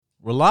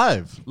We're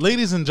live.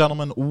 Ladies and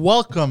gentlemen,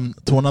 welcome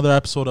to another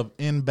episode of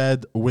In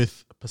Bed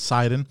with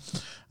Poseidon.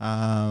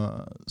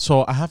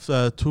 So I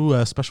have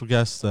two special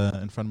guests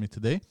in front of me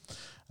today.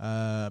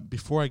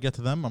 Before I get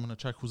to them, I'm going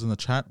to check who's in the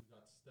chat.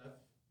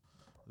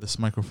 This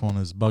microphone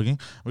is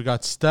bugging. We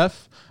got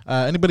Steph.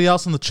 Anybody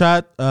else in the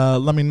chat,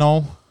 let me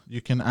know.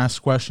 You can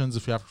ask questions.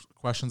 If you have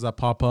questions that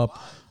pop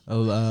up,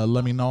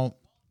 let me know.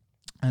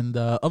 And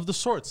of the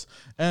sorts.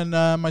 And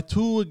my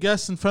two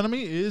guests in front of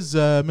me is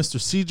Mr.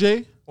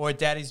 CJ. Or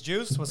Daddy's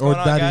Juice. What's going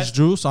on, guys? Or Daddy's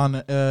Juice on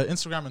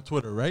Instagram and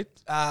Twitter, right?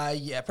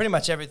 Yeah, pretty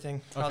much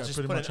everything. Okay, I'll just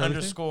put an everything?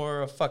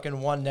 underscore, a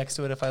fucking one next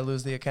to it if I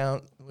lose the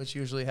account, which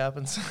usually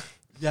happens.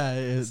 Yeah,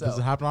 does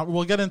it happen?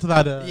 We'll get into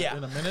that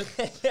in a minute.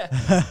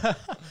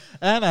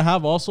 And I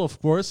have also, of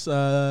course,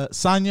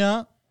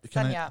 Sanya.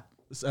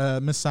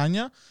 Miss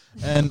Sanya.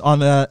 And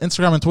on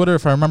Instagram and Twitter,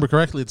 if I remember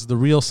correctly, it's the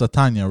real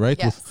Satanya, right?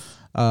 Yes.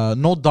 With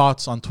no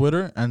dots on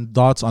Twitter and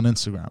dots on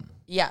Instagram.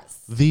 Yes.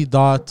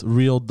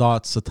 Real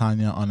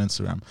Satanya on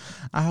Instagram.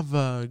 I have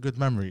a good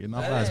memory.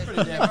 Not That is bad.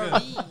 pretty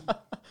damn good.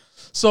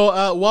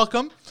 So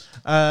welcome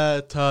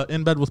to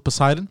In Bed with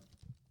Poseidon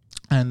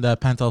and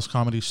Penthouse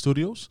Comedy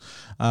Studios.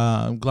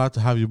 I'm glad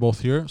to have you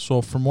both here.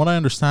 So from what I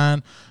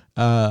understand,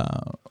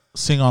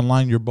 seeing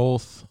online, you're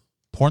both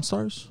porn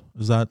stars.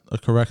 Is that a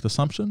correct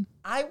assumption?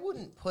 I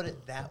wouldn't put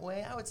it that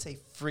way. I would say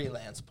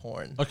freelance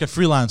porn. Okay,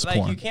 freelance Like,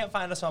 porn. you can't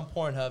find us on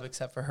Pornhub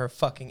except for her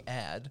fucking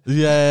ad.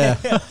 Yeah.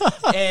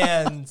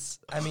 And,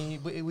 I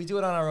mean, we do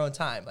it on our own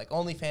time. Like,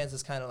 OnlyFans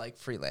is kind of like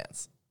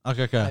freelance.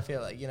 Okay. I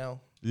feel like,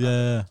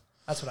 Yeah.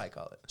 that's what I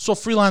call it. So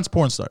freelance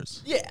porn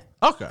stars. Yeah.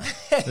 Okay.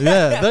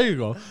 Yeah, there you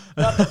go.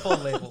 Not the full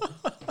label.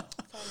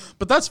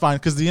 But that's fine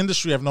because the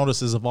industry, I've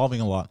noticed, is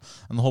evolving a lot.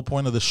 And the whole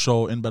point of this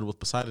show, In Bed with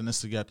Poseidon, is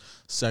to get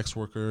sex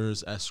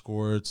workers,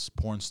 escorts,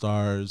 porn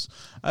stars,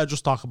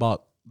 just talk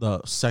about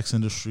the sex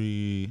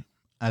industry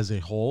as a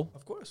whole.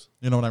 Of course.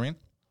 You know what I mean?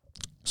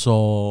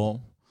 So,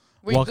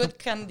 We're welcome. good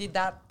candidate.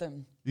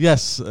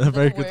 Yes, a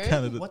very that a good word?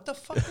 candidate. What the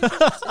fuck? Did you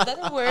Is that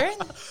a word?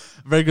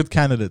 Very good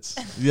candidates.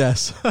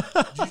 Yes.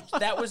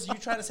 that was you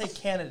trying to say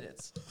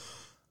candidates.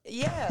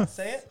 Yes.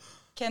 Say it.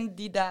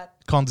 Candidate.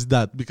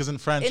 Candidat, because in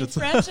French In it's...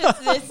 French, it's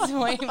this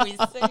way we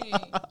say.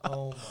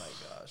 Oh my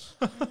gosh.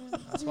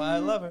 That's why I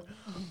love her.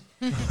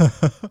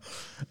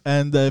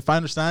 And if I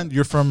understand,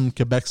 you're from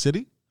Quebec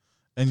City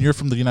and you're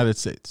from the United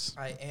States.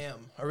 I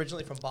am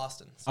originally from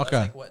Boston. So Okay.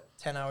 That's like, what,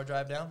 10-hour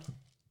drive down?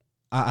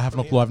 I have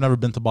no clue. I've never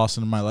been to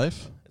Boston in my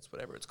life. It's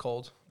whatever it's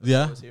cold.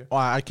 Yeah? It's here.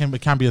 Well, it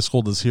can't be as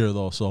cold as here,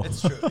 though. So,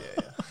 It's true,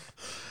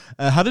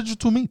 yeah. how did you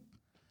two meet?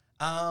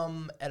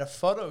 At a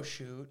photo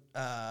shoot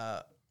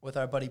with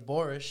our buddy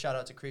Boris, shout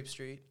out to Creep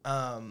Street.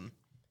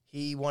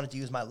 He wanted to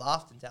use my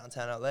loft in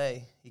downtown LA.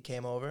 He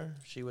came over,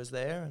 she was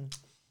there, and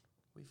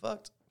we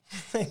fucked.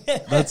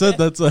 That's it.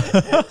 That's it.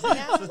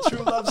 It's a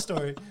true love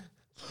story.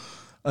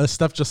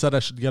 Steph just said I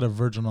should get a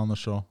virgin on the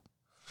show.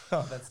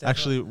 Oh, that's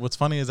Actually, what's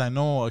funny is I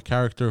know a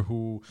character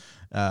who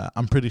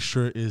I'm pretty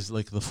sure is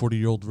like the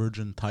 40-year-old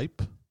virgin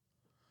type.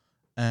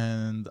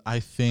 And I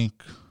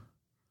think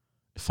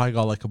if I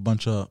got like a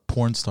bunch of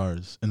porn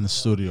stars in the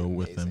studio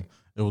with him,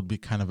 it would be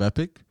kind of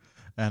epic.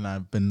 And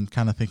I've been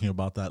kind of thinking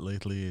about that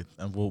lately,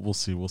 and we'll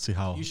see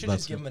how. You should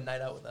just give him a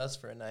night out with us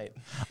for a night.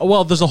 Oh,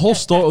 well, there's a whole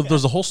story.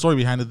 There's a whole story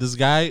behind it. This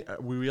guy,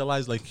 we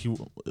realized like he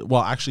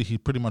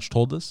pretty much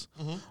told us.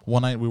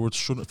 One night we were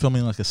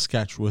filming like a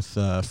sketch with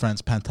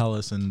friends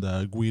Pantelis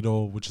and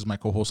Guido, which is my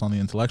co-host on The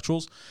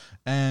Intellectuals,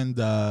 and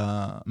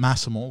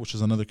Massimo, which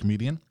is another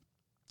comedian.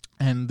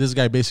 And this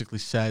guy basically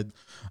said,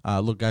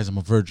 "Look, guys, I'm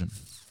a virgin."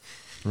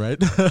 Right?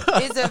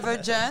 Is a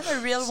virgin a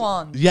real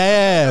one?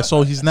 Yeah.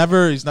 So he's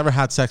never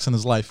had sex in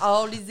his life. How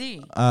old is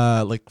he?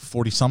 Like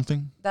 40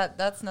 something.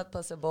 That's not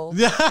possible.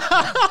 Yeah.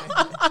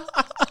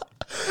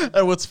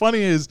 And what's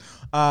funny is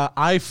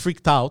I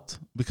freaked out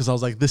because I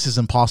was like, this is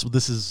impossible.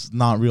 This is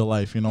not real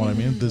life. You know what I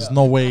mean? There's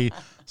no way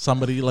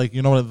somebody like,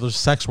 there's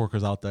sex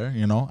workers out there,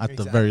 at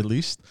the very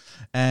least.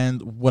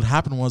 And what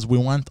happened was we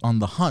went on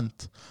the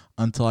hunt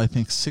until I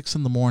think 6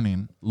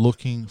 a.m.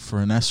 looking for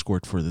an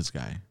escort for this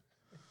guy.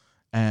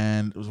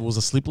 And it was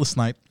a sleepless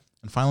night.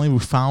 And finally we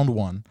found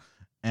one,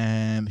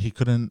 and he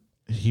couldn't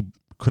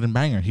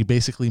bang her. He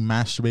basically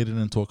masturbated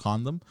into a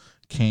condom,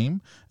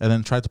 came, and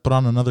then tried to put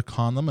on another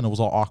condom, and it was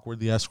all awkward.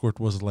 The escort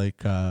was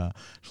like,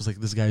 she was like,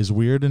 this guy's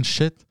weird and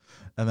shit.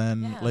 And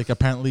then like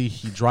apparently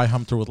he dry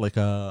humped her with like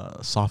a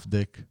soft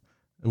dick.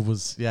 It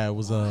was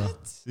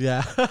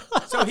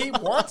So he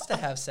wants to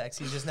have sex.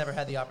 He just never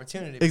had the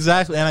opportunity.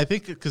 Exactly. And I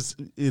think because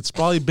it's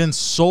probably been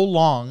so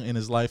long in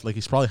his life, like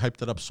he's probably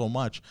hyped it up so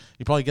much,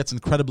 he probably gets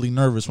incredibly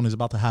nervous when he's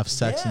about to have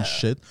sex and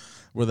shit,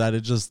 where that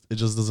it just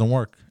doesn't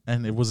work.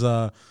 And it was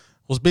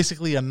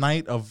basically a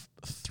night of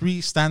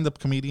 3 stand-up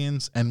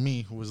comedians and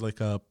me, who was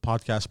like a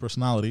podcast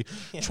personality,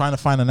 trying to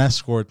find an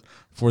escort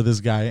for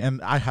this guy.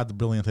 And I had the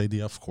brilliant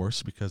idea, of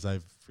course, because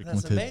I've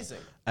frequented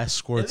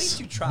escorts. At least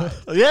you tried.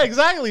 Yeah,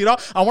 exactly.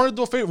 I wanted to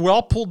do a favor. We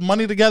all pulled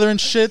money together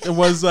and shit. It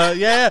was,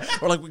 we're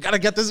like, we got to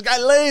get this guy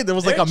laid. It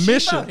was like a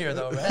mission. Out here,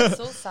 though, right? That's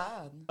so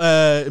sad.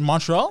 In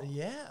Montreal?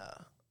 Yeah.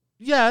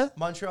 Yeah,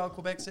 Montreal,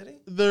 Quebec City.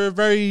 they're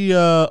very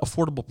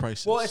affordable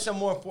prices. Well, it's a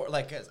more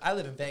like 'cause I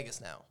live in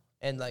Vegas now,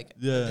 and like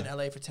lived in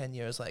LA for 10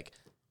 years. Like,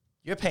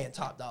 you're paying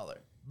top dollar.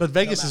 but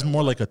Vegas is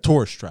more like a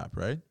tourist trap,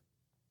 right?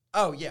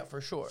 Oh yeah,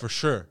 for sure. For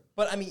sure.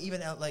 But I mean,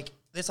 even out like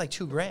it's like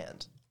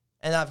 $2,000,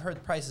 and I've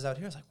heard prices out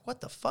here. It's like,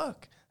 what the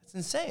fuck? It's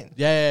insane.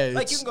 Yeah,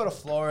 Like you can go to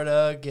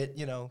Florida, get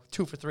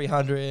 2 for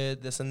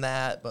 $300, this and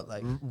that. But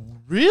like,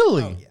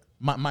 really? Oh, yeah.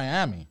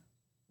 Miami.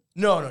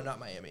 no, not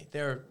Miami.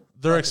 They're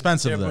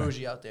expensive They're there.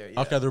 bougie out there.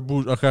 Yeah. Okay, they're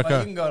bougie. Okay, But you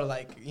okay. can go to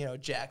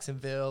like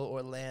Jacksonville,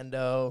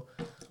 Orlando,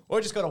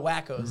 or just go to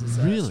Wacko's. It's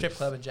a Really? strip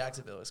club in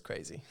Jacksonville. It's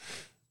crazy.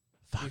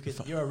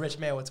 You're a rich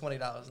man with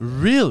 $20.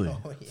 Really?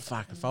 Oh, yeah.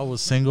 Fuck, if I was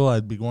single,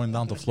 I'd be going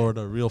down to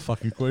Florida real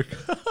fucking quick.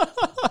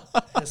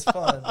 It's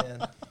fun,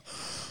 man.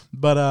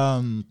 But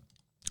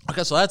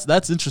okay, so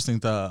that's interesting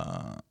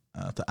to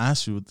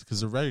ask you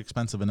because they're very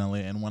expensive in LA.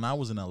 And when I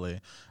was in LA,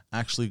 I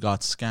actually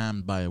got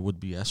scammed by a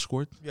would-be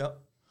escort Yep.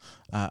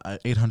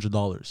 at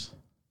 $800.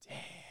 Damn.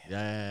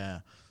 Yeah.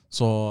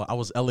 So I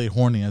was LA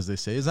horny, as they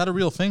say. Is that a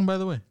real thing, by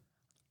the way?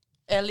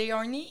 LA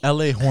horny?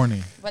 LA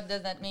horny. What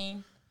does that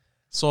mean?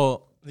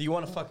 So You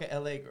want to fuck a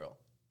LA girl,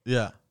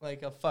 yeah.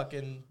 like a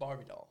fucking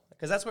Barbie doll,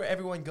 because that's where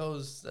everyone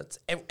goes. That's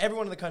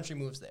everyone in the country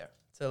moves there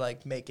to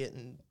like make it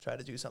and try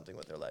to do something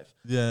with their life.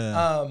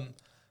 Yeah.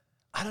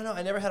 I don't know.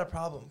 I never had a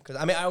problem because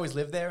I mean I always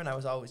lived there and I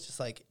was always just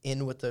like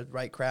in with the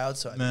right crowd.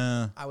 So I, mean,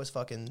 Nah. I was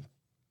fucking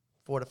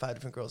 4 to 5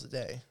 different girls a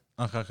day.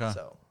 Okay.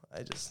 So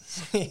I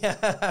just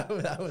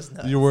I was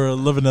nuts. You were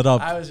living it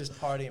up. I was just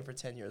partying for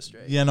 10 years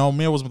straight. Yeah, no,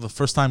 me, it was the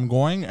first time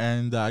going,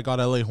 and I got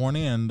LA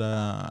horny, and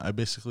I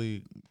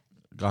basically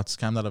got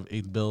scammed out of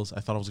 $8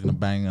 I thought I was going to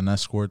bang an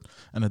escort,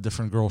 and a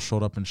different girl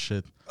showed up and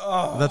shit.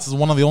 Oh, That's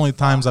one of the only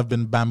times I've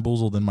been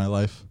bamboozled in my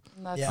life.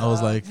 Yeah. I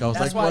was like,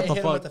 that's why what I the hit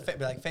him fuck? with the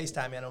like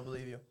FaceTime me. I don't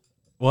believe you.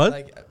 What?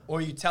 Like, or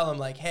you tell him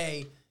like,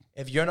 hey,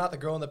 if you're not the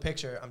girl in the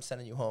picture, I'm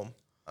sending you home.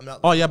 I'm not.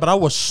 Oh, yeah, but I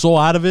was so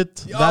out of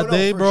it Oh, that no,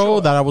 day, for bro,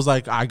 sure. that I was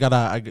like,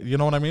 you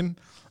know what I mean?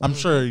 I'm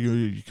sure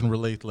you can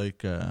relate,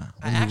 like, when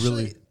I you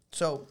actually, really...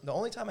 so the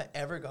only time I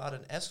ever got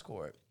an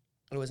escort,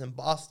 it was in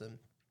Boston.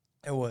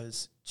 It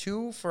was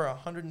 2 for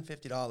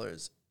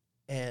 $150,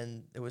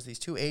 and it was these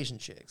 2 Asian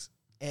chicks.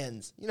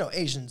 And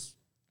Asians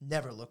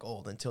never look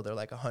old until they're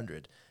like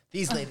 100.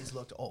 These ladies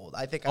looked old.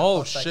 I think.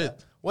 Oh, fucked, like,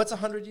 shit. what's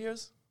 100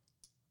 years?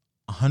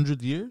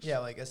 100 years? Yeah,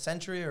 like a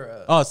century or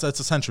a. Oh, it's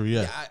a century,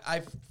 yeah. Yeah,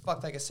 I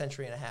fucked like a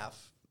century and a half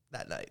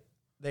that night.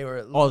 They were.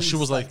 At She least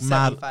was like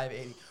mad. 75,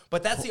 80.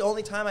 But that's the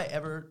only time I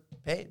ever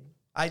paid.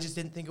 I just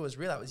didn't think it was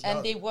real. I was young.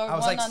 And they were I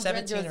was like 100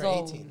 17 years or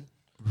old. 18.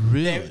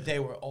 Really? They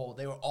were old.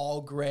 They were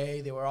all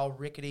gray. They were all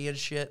rickety and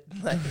shit.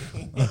 Like,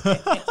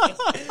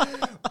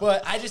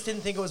 but I just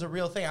didn't think it was a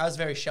real thing. I was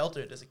very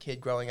sheltered as a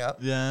kid growing up.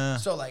 Yeah.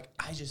 So like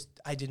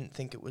I didn't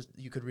think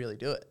you could really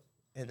do it.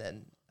 And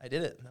then I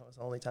did it. And that was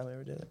the only time I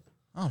ever did it.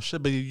 Oh,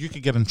 shit, but you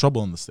could get in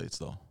trouble in the States,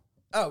 though.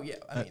 Oh yeah.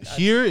 I mean,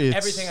 Here it's...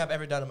 everything I've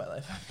ever done in my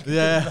life.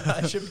 Yeah.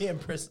 I should be in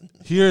prison.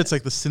 Here it's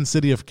like the Sin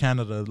City of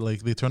Canada.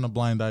 Like, they turn a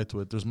blind eye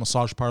to it. There's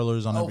massage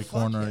parlors on Oh, every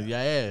fuck corner.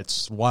 yeah. Yeah,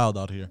 it's wild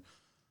out here.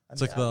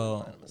 It's like I wouldn't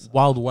the mind a massage.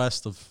 Wild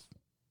West of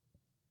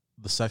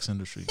the sex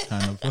industry,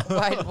 kind of.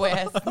 Wild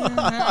West.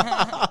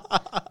 I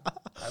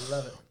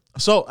love it.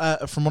 So,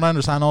 from what I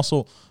understand,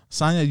 also,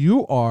 Sanya,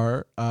 you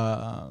are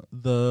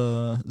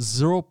the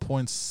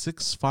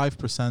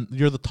 0.65%.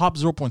 You're the top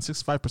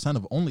 0.65%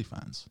 of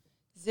OnlyFans.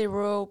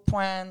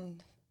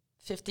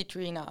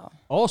 0.53 now.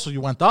 Oh, so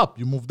you went up.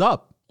 You moved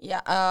up.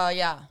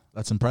 Yeah.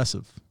 That's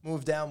impressive.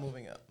 Move down,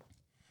 moving up.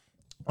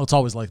 Oh, it's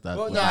always like that.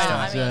 Well, with no, these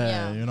I things.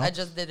 yeah. You know? I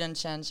just didn't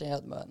change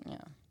it, but yeah.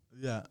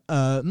 Yeah.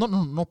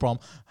 No problem.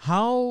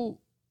 How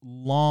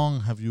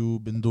long have you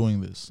been doing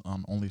this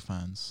on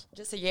OnlyFans?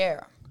 Just a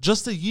year.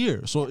 Just a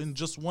year. So in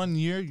just 1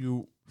 year,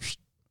 you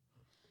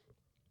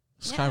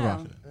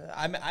skyrocketed.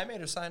 I made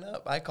her sign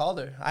up. I called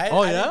her.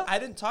 I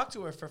didn't talk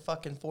to her for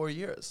fucking 4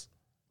 years.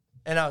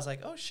 And I was like,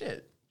 oh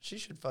shit, she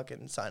should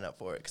fucking sign up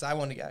for it. Because I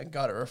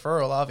got a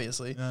referral,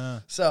 obviously.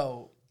 Yeah.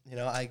 So,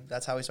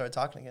 that's how we started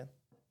talking again.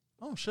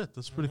 Oh shit,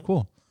 that's pretty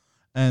cool.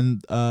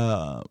 And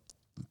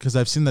because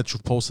I've seen that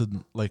you've posted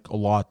like a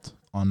lot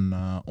on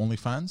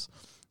OnlyFans,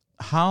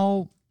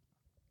 how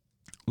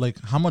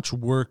much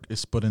work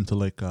is put into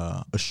like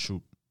a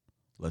shoot,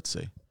 let's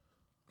say?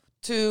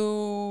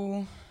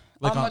 To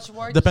Like how much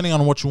work? depending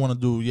on what you want to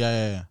do.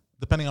 Yeah.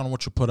 Depending on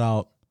what you put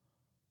out.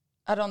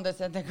 I don't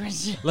understand the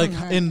question. Like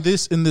in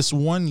this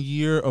 1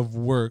 year of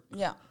work,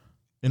 Yeah.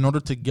 in order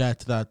to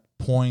get that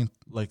point,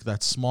 like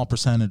that small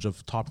percentage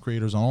of top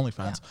creators on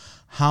OnlyFans,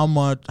 how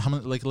much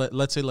like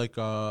let's say like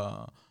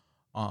on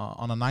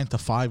a 9 to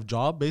 5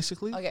 job,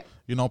 basically. Okay.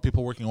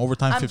 People working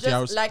overtime, I'm 50 just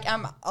hours, like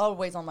I'm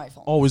always on my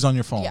phone. always on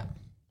your phone. Yeah.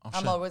 Oh,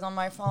 I'm shit. always on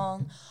my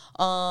phone.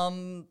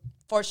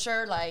 For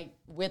sure, like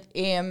with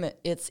him,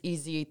 it's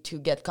easy to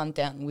get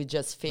content. We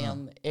just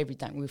film every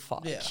time we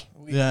fuck. Yeah.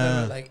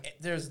 Yeah. Like,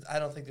 I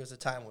don't think there's a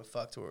time we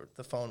fucked where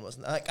the phone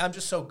wasn't. Like, I'm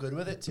just so good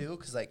with it, too.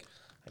 Because, like,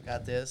 I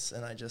got this,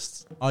 and I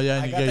just. Oh yeah,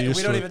 and I you got get that, used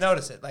we to don't it. even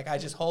notice it. Like I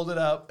just hold it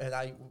up, and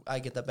I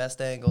get the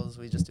best angles.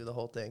 We just do the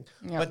whole thing.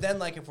 Yeah. But then,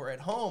 like if we're at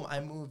home, I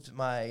moved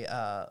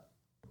my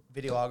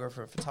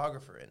videographer,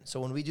 photographer in. So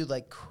when we do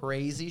like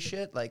crazy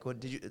shit, like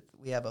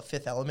we have a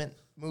Fifth Element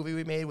movie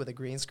we made with a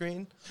green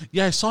screen.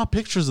 Yeah, I saw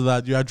pictures of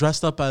that. You are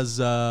dressed up as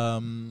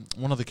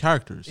one of the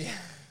characters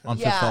on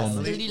Fifth Yeah,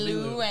 Element. Lily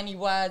Lou, and he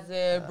was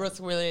Bruce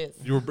Willis.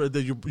 You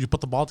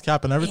put the bald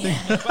cap and everything.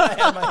 But I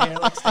had my hair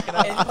like sticking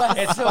out. It was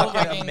It's so fucking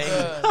fucking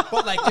amazing. good.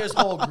 But like there's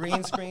whole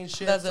green screen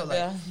shit. That's so, a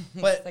like,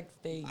 bit but like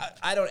stage.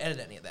 I don't edit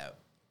any of that.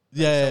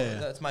 Yeah.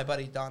 That's my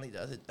buddy Donnie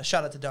does it. A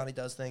shout out to Donnie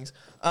does things.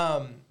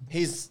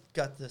 He's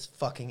got this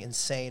fucking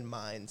insane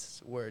mind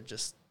where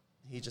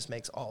he just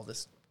makes all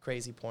this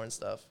crazy porn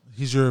stuff.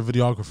 He's your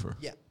videographer.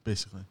 Yeah.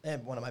 Basically.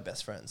 And one of my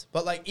best friends.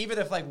 But like even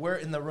if like we're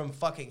in the room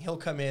fucking, he'll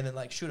come in and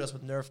like shoot us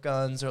with Nerf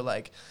guns or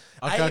like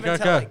I even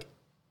tell like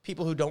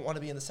people who don't want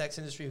to be in the sex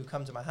industry who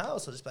come to my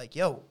house, I'll just be like,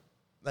 yo,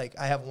 like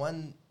I have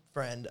one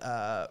friend,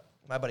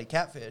 my buddy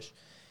Catfish,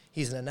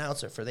 he's an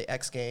announcer for the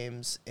X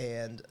Games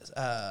and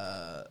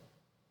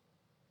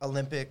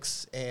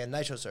Olympics and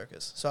Nitro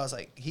Circus. So I was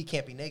like, he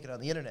can't be naked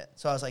on the internet.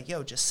 So I was like,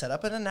 yo, just set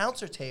up an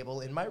announcer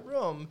table in my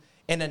room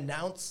and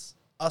announce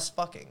us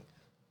fucking.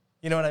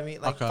 You know what I mean?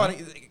 Like funny.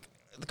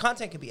 The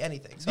content could be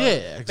anything. So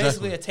exactly.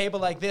 basically a table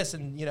like this,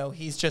 and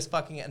he's just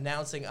fucking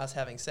announcing us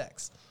having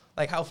sex.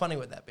 Like, how funny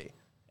would that be?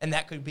 And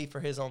that could be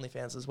for his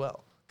OnlyFans as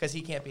well, because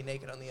he can't be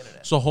naked on the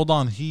internet. So hold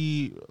on. What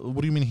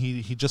do you mean?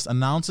 He just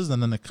announces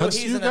and then it cuts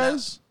to you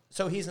guys?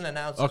 So he's an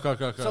announcer.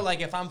 Okay. So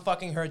like, if I'm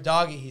fucking her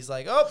doggy, he's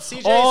like, "Oh,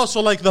 CJ." Oh, so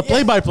like the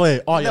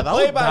play-by-play. Oh yeah,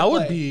 that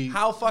would be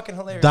how fucking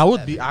hilarious. that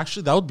would be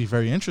actually that would be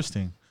very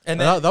interesting. And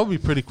that would be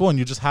pretty cool. And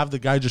you just have the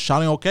guy just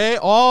shouting, "Okay!"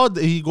 Oh,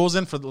 he goes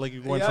in for like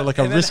you're going for like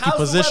a risky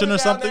position or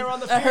something.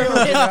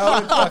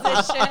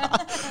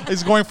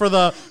 He's going for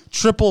the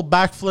triple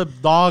backflip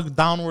dog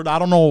downward. I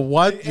don't know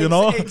what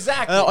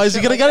Exactly. Is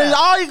he gonna get it?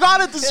 Oh, you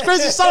got it! This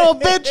crazy son of a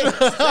bitch.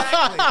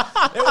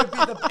 Exactly. It would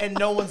be and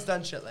no one's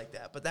done shit like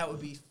that. But that would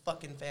be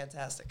fucking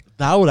fantastic.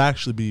 That would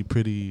actually be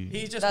pretty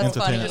entertaining.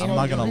 funny. I'm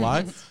not gonna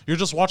lie. You're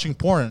just watching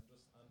porn.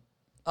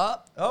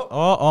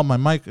 Oh, My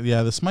mic.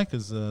 Yeah, this mic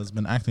has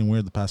been acting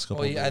weird the past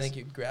couple of days. I think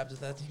you grabbed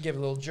that. You gave it a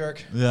little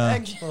jerk. Yeah. A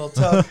little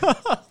tug.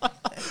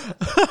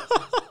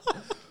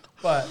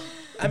 But,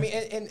 I mean,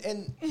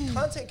 and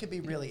content could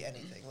be really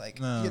anything. Like,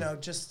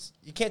 just,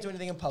 you can't do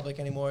anything in public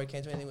anymore. You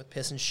can't do anything with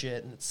piss and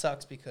shit. And it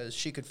sucks because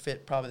she could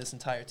fit probably this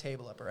entire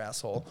table up her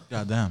asshole.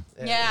 God damn.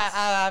 Yeah,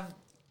 I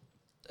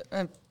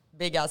have a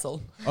big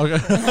asshole. Okay.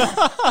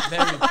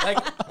 Very, like,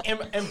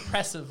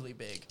 impressively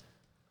big.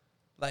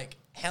 Like,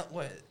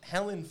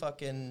 Helen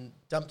fucking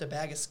dumped a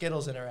bag of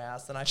Skittles in her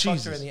ass, and I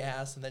fucked her in the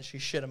ass, and then she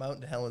shit them out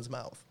into Helen's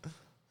mouth.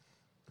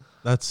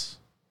 That's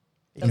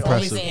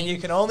impressive. And you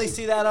can only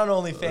see that on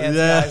OnlyFans,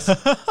 guys.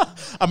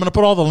 I'm going to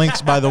put all the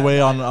links, by the way,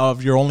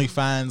 of your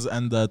OnlyFans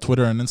and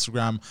Twitter and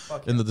Instagram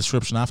in the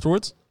description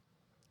afterwards.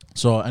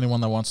 So anyone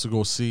that wants to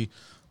go see,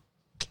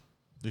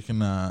 you can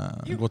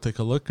go take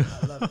a look.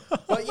 I love it.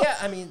 But yeah,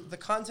 I mean, the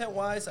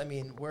content-wise, I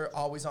mean, we're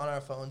always on our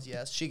phones,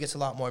 yes. She gets a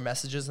lot more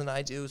messages than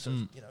I do, so,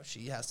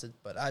 she has to,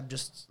 but I'm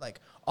just, like,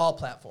 all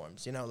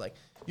platforms, like,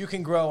 you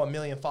can grow 1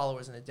 million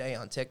followers in a day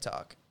on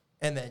TikTok,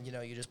 and then,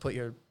 you just put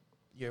your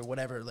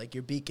whatever, like,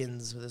 your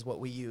beacons is what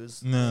we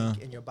use like,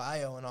 in your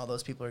bio, and all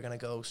those people are going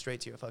to go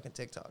straight to your fucking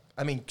TikTok.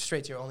 I mean,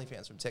 straight to your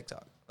OnlyFans from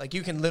TikTok. Like,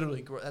 you can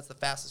literally grow, that's the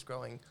fastest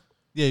growing.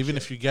 Yeah, even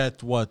if you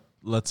get,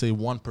 let's say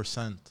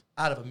 1%.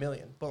 Out of 1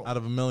 million. Boom. Out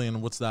of 1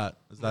 million, what's that?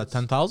 Is that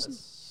 10,000?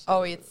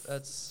 Oh, it's...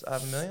 That's out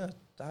of 1 million?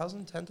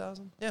 1,000?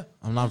 10,000? Yeah.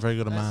 I'm not very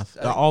good at math.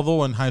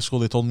 Although in high school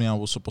they told me I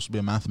was supposed to be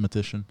a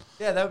mathematician.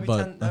 Yeah, that would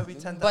be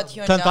 10,000. But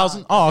you're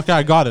 10,000? Oh, okay,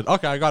 I got it.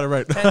 Okay, I got it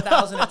right.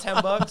 10,000 at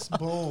 $10,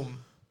 boom.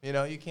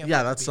 You can't.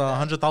 Yeah, that's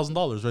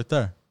 $100,000 right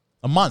there.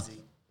 A month.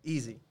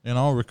 Easy.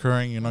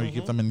 Recurring, you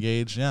keep them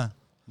engaged. Yeah.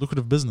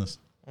 Lucrative business.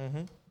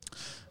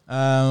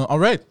 All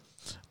right.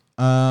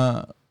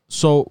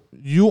 So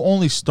you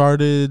only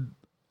started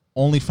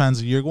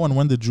OnlyFans a year ago, and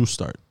when did you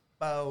start?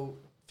 About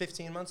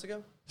 15 months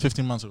ago.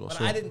 15 months ago. But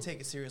so I didn't take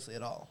it seriously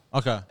at all.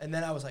 Okay. And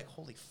then I was like,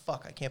 holy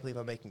fuck, I can't believe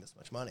I'm making this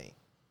much money.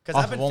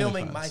 Because I've been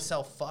filming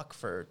myself fuck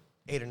for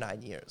 8 or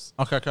 9 years.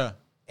 Okay.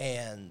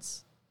 And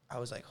I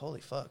was like,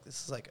 holy fuck,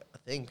 this is like a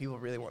thing. People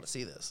really want to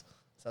see this.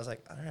 So I was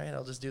like, all right,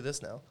 I'll just do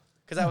this now.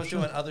 Because I was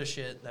doing other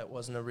shit that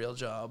wasn't a real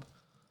job.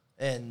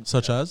 And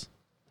such as?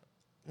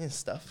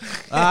 Stuff.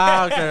 Okay.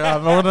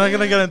 We're not going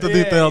to get into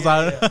details.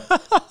 Yeah.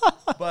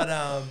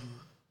 But,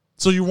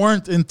 so you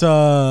weren't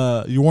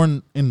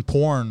in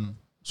porn,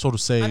 so to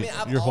say,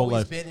 I've your whole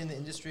life? always been in the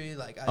industry.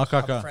 Like,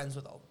 I'm friends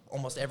with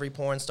almost every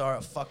porn star.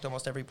 I've fucked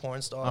almost every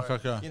porn star.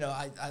 Okay.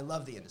 I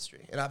love the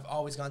industry. And I've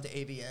always gone to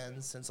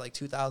AVN since, like,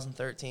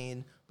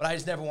 2013. But I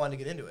just never wanted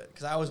to get into it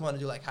because I always wanted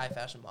to do, like, high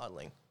fashion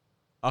modeling.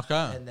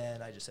 Okay. And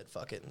then I just said,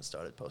 fuck it, and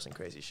started posting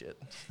crazy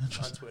shit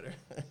on Twitter.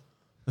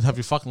 Have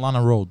you fucked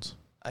Lana Rhodes?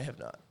 I have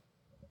not.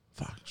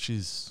 Fuck,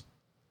 she's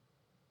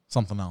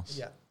something else.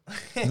 Yeah.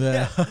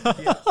 Yeah.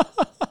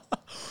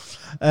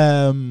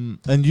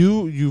 And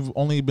you've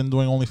only been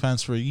doing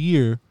OnlyFans for a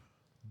year,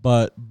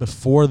 but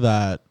before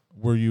that,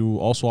 were you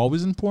also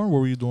always in porn? What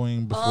were you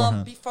doing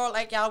beforehand? Before,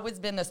 like, I always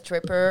been a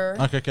stripper.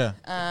 Okay.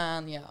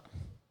 And yeah,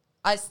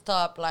 I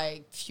stopped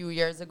like few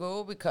years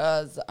ago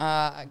because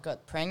I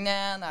got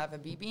pregnant. I have a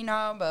baby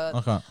now, but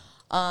Okay.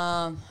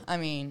 I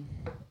mean,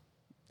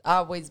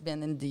 I've always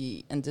been in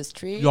the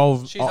industry.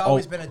 She's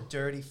always been a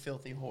dirty,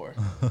 filthy whore.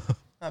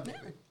 Huh, baby.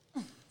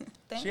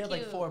 Thank She had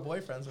like you. 4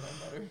 boyfriends when I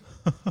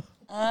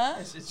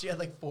met her. She had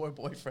like 4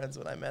 boyfriends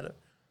when I met her.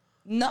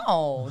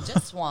 No,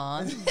 just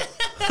one.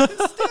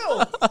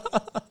 Still.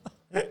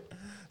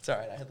 It's all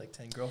right. I had like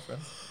 10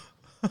 girlfriends.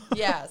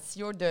 Yes,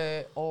 you're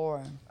the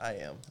or. I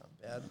am.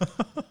 I'm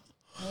bad.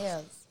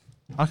 Yes.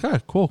 Okay,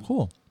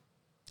 cool.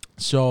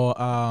 So,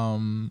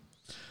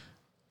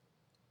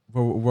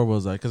 where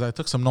was I? Because I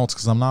took some notes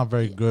because I'm not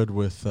very good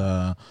with.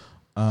 So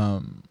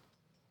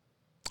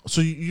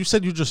you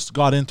said you just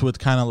got into it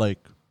kind of like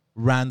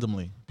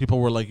randomly. People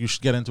were like, you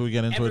should get into it,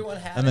 Everyone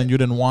had and then it. you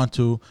didn't want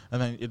to,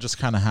 and then it just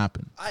kind of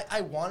happened.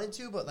 I wanted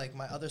to, but like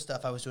my other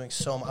stuff, I was doing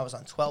I was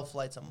on 12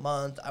 flights a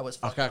month. I was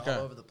fucking Okay.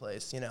 all over the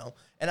place, you know.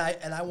 And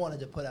I wanted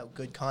to put out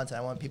good content.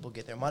 I want people to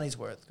get their money's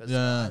worth because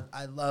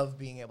I love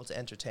being able to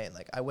entertain.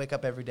 Like I wake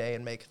up every day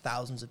and make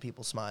thousands of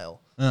people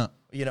smile. Yeah.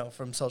 You know,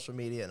 from social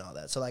media and all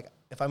that. So like,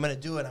 if I'm gonna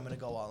do it, I'm gonna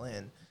go all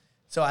in.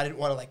 So I didn't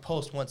want to like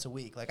post once a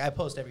week. Like I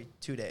post every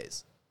 2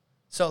 days.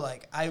 So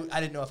like I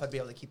didn't know if I'd be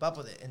able to keep up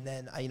with it, and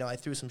then I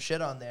threw some shit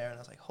on there, and I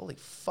was like, holy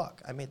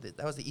fuck! I made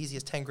that was the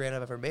easiest 10 grand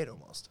I've ever made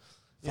almost,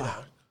 you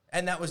know,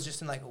 and that was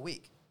just in like a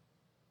week.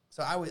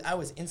 So I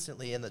was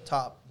instantly in the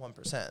top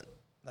 1%,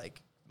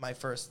 like my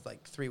first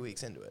like 3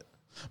 weeks into it.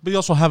 But you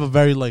also have a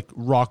very like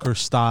rocker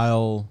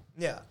style.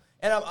 Yeah,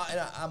 and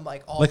I'm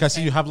like all Like I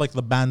see you have like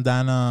the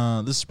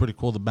bandana. This is pretty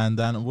cool. The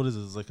bandana. What is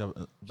it? It's like a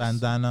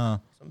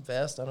bandana some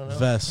vest. I don't know.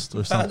 vest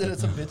or Found something. it at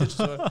some vintage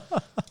store.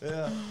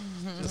 Yeah,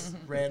 just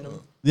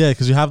random. Yeah,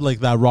 because you have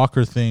like that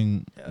rocker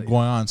thing Hell yeah.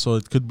 going on, so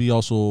it could be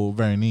also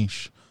very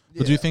niche.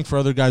 But do you Yeah. think for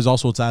other guys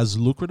also it's as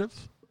lucrative?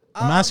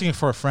 I'm asking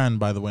for a friend,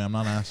 by the way. I'm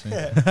not asking.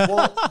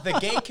 Well, the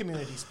gay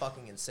community's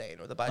fucking insane,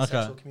 or the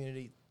bisexual Okay.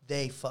 community,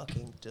 they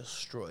fucking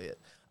destroy it.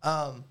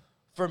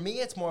 For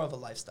me, it's more of a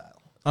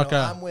lifestyle. You Okay.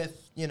 know, I'm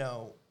with,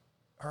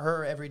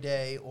 her every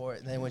day, or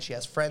then when she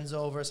has friends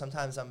over,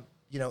 sometimes I'm,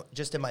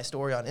 just in my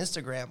story on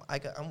Instagram,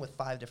 I'm with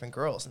 5 different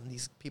girls, and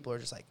these people are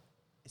just like,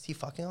 is he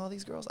fucking all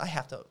these girls? I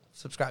have to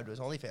subscribe to his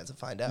OnlyFans and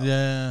find out.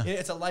 Yeah.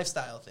 It's a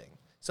lifestyle thing.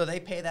 So they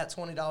pay that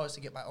 $20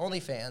 to get my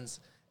OnlyFans,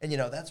 and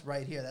that's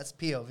right here. That's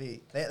POV.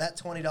 That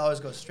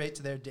 $20 goes straight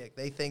to their dick.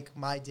 They think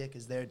my dick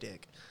is their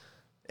dick,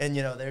 and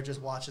they're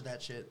just watching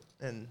that shit.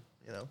 And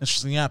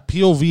Interesting. Yeah,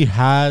 POV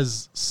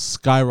has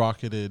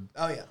skyrocketed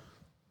oh yeah,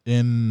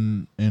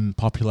 in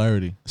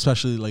popularity,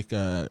 especially like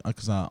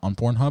cause, on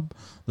Pornhub.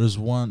 There's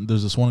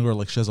this one girl,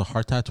 like she has a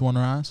heart tattoo on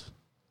her ass.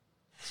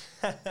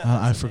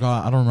 I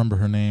forgot. I don't remember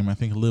her name. I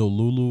think Lil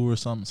Lulu or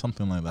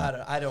something like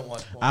that. I don't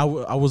watch porn.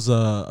 I was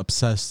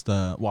obsessed.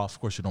 Well, of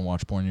course you don't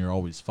watch porn. You're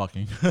always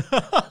fucking.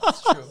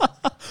 That's true.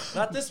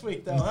 Not this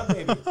week though, huh,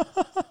 baby?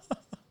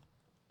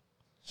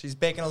 She's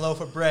baking a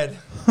loaf of bread,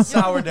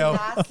 sourdough.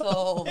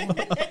 Asshole.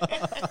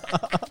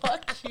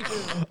 Fuck you.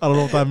 I don't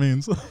know what that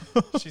means.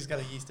 She's got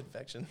a yeast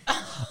infection.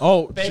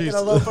 Oh, Baking jeez.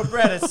 a loaf of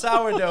bread, it's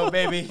sourdough,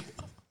 baby.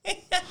 I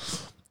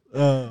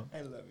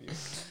love you.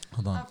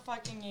 Hold I on.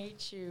 fucking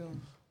hate you.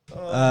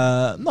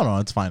 No,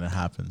 it's fine. It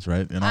happens,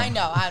 right? I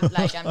know.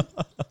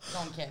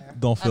 Don't care.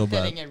 Don't feel I'm bad.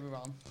 telling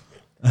everyone.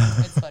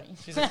 It's funny.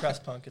 She's a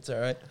crust punk. It's all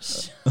right.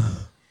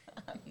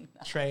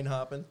 Train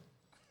hopping.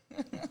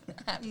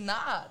 I'm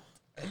not.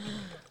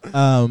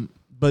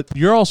 But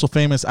you're also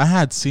famous. I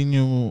had seen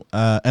you,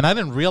 and I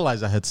didn't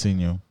realize I had seen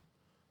you.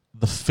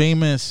 The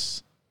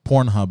famous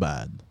Pornhub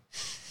ad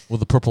with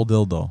the purple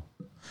dildo.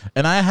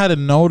 And I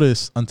hadn't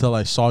noticed until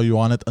I saw you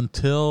on it,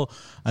 until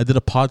I did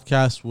a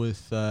podcast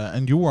with,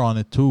 and you were on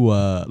it too,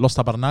 Los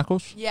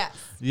Tabernacos. Yes.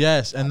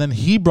 Yes, and then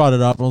he brought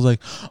it up. I was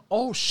like,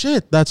 oh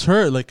shit, that's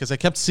her. Like, because I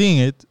kept seeing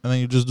it, and then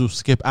you just do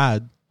skip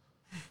ad.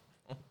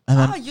 And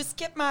then Oh, you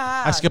skipped my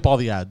ad. I skip all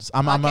the ads.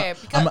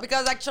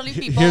 Because actually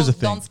people here's the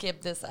thing. don't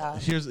skip this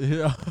ad. Here,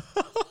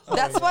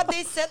 That's what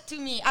they said to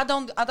me. I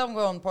don't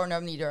go on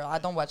Pornhub neither. I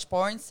don't watch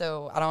porn,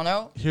 so I don't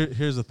know.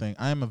 here's the thing.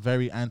 I am a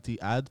very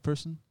anti-ad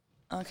person.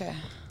 Okay.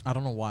 I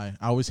don't know why.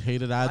 I always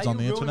hated ads Why on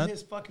the you ruin internet.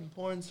 his fucking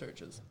porn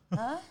searches?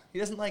 Huh? He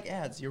doesn't like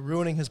ads. You're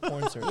ruining his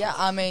porn searches. Yeah,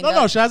 I mean,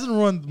 No, she hasn't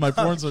ruined my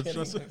porn I'm search.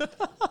 kidding.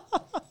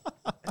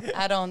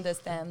 I don't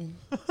understand.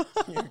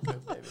 You're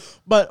good, baby.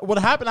 But what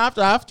happened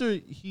after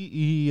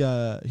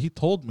he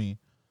told me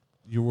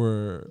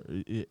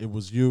it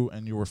was you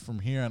and you were from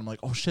here, and I'm like,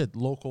 oh shit,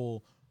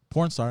 local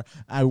porn star.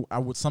 I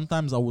would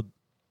sometimes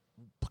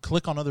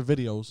click on other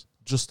videos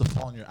just to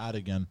fall on your ad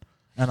again.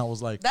 And I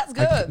was like, That's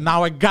good.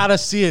 now I gotta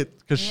see it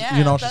because Yeah,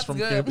 she's that's from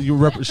good.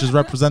 she's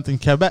representing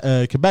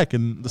Quebec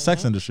in the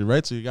sex industry,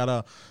 right? So you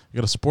gotta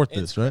support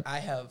this, right? I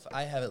have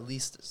at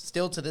least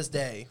still to this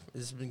day.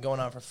 This has been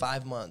going on for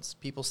 5 months.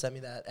 People send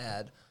me that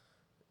ad,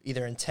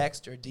 either in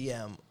text or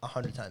DM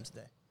 100 times a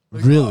day.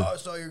 Like, Really? Oh, I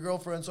saw your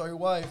girlfriend, saw your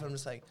wife. I'm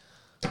just like,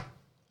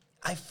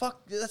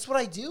 that's what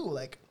I do.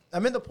 Like,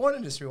 I'm in the porn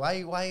industry. Why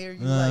are you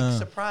like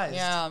surprised?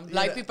 Yeah, You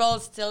like know? people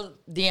still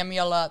DM me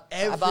a lot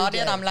Every about day.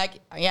 it. I'm like,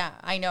 yeah,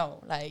 I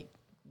know. Like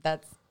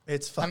that's.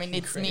 It's I fucking mean,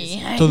 it's crazy.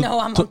 me. I To- know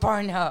I'm to- a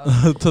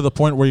Pornhub. To the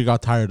point where you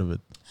got tired of it.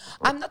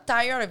 I'm not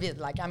tired of it.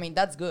 Like, I mean,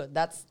 that's good.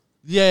 That's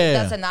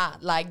Yeah. an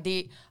ad. Like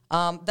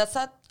that's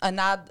not an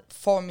ad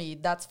for me.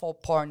 That's for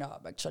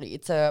Pornhub. Actually,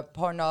 it's a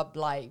Pornhub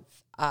live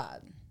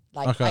ad.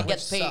 Like Okay. I get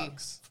Which paid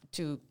sucks.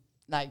 to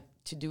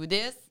do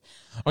this.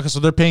 Okay, so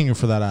they're paying you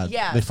for that ad.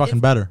 Yeah, They fucking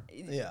it's- better.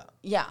 Yeah.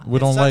 Yeah. We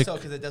don't like.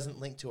 because it doesn't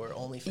link to her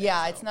OnlyFans.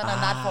 Yeah, it's so. not an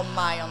ad for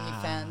my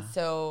OnlyFans.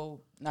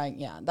 So like,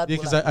 yeah, that. Yeah,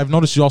 will because like- I've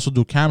noticed you also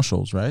do cam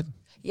shows, right?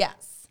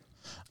 yes.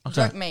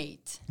 Okay.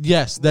 Jerkmate.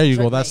 Yes, there you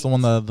go. Jerk That's the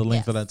mate. one, the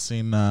link Yes. that I'd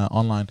seen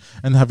online.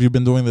 And have you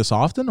been doing this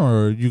often,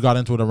 or you got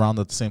into it around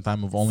at the same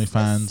time of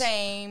OnlyFans?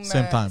 Same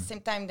time.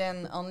 Same time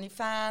than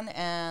OnlyFans,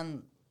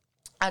 and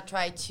I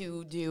try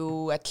to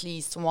do at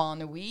least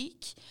one a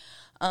week.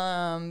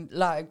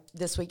 Like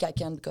this week I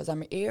can because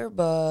I'm here,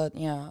 but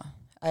yeah,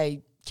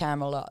 I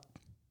cam a lot.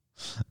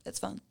 It's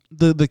fun.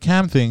 The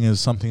cam thing is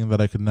something that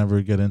I could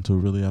never get into.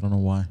 Really, I don't know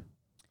why.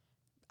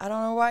 I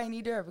don't know why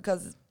neither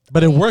because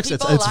But it works.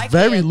 It's people like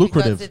very it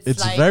lucrative. because It's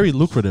like, very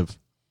lucrative.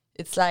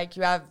 It's like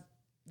you have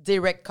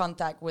direct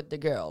contact with the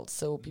girl,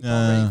 so people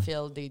Yeah. really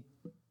feel they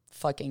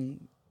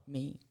fucking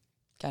me,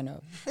 kind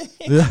of.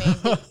 Yeah.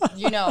 I mean,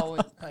 you know.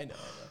 I know.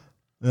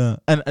 Yeah.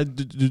 And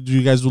do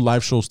you guys do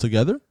live shows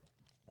together?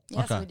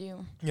 Yes, Okay. we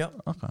do. Yep.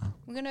 Okay.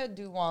 We're gonna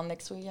do one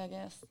next week, I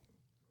guess.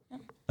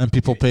 And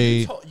people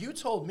pay. You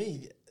told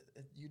me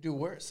you do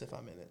worse if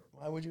I'm in it.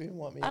 Why would you even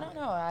want me? I in don't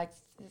there? know.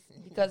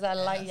 Because I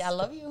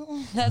love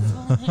you. That's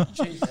why.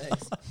 Gee,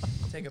 thanks.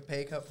 Take a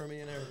pay cut for me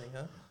and everything,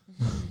 huh?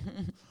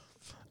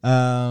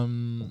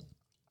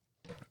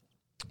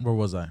 Where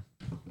was I?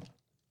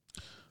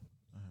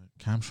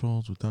 Cam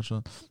shows. We touched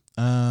on.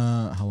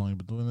 How long have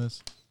you been doing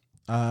this?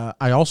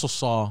 I also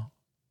saw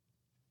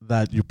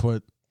that you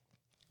put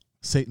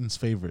Satan's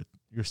favorite.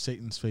 You're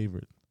Satan's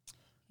favorite.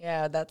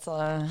 Yeah, that's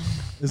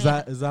Is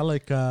that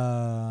like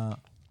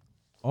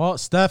Oh,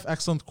 Steph,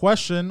 excellent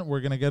question. We're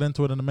gonna get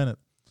into it in a minute.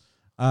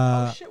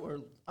 Oh shit,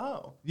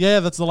 Yeah,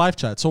 that's the live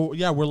chat. So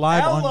yeah, we're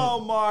live on. Hello,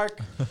 Mark.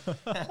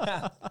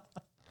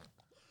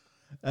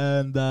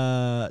 And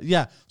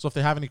yeah, so if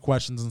they have any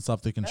questions and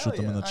stuff, they can Hell shoot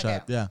them in the yeah.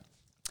 chat. Okay. Yeah.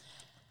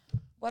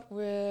 what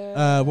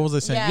What was I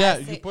saying? Yeah,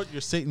 Yeah, you put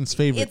your Satan's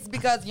favorite. it's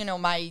because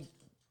my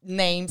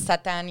name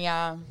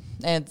Satania,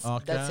 and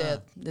Okay. that's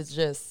it. It's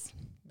just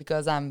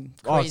because I'm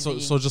Oh, crazy.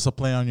 so just a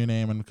play on your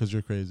name and because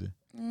you're crazy.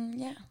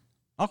 Yeah.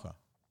 Okay.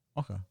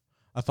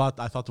 I thought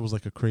there was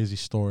like a crazy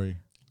story.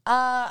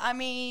 I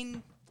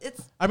mean,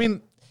 I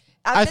mean,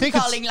 I've I been think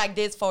it's- calling like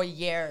this for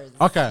years.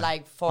 Okay.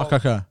 Like for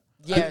okay.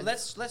 years.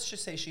 Let's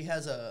just say she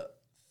has a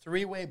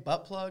three-way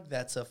butt plug.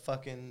 That's a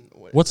fucking.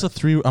 What's a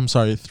three-way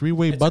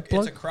it's butt a,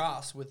 plug? It's a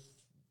cross with.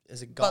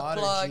 Is it Butt God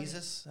or plug.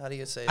 Jesus? How do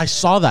you say it? I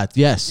saw that.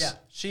 Yes. Yeah,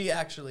 she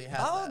actually has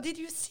Oh, that. did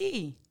you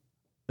see?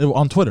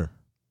 On Twitter.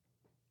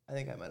 I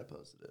think I might have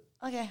posted it.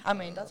 Okay, I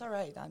mean that's all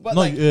right. But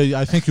No, like-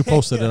 I think you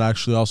posted it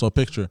actually, also a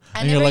picture. I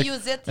and never you're like,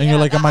 use it. and you're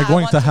like, am I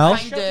going want to hell?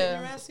 find Shoved it in the-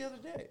 your ass the other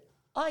day.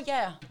 Oh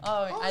yeah.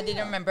 Oh, I didn't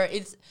yeah. remember.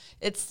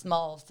 It's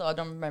small, so I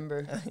don't remember.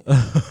 It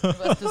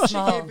was too She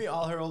small. gave me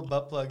all her old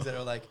butt plugs that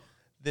are like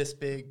this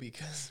big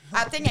because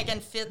I think I can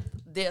fit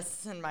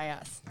this in my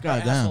ass. her God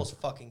damn. asshole's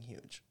fucking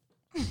huge.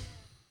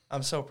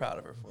 I'm so proud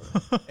of her for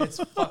it. It's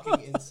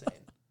fucking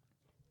insane.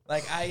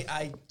 Like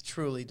I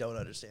truly don't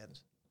understand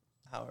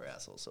how her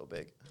asshole's so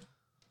big.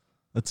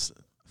 That's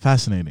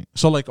fascinating.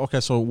 So like,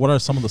 okay, so what are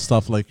some of the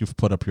stuff like you've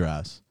put up your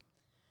ass?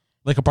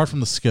 Like apart from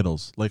the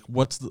Skittles, like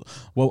what's the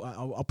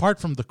apart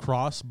from the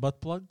cross butt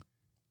plug,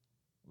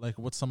 like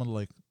what's some of the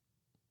like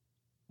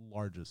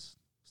largest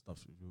stuff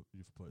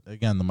you've put?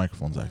 Again, the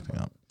microphone's acting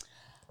up.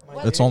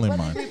 My It's dick- only What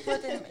mine. did we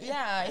put in?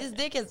 Yeah, his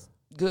dick is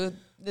good.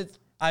 It's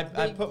I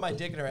big. put my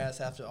dick in her ass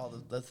after all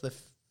the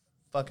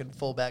fucking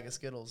full bag of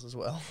Skittles as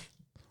well.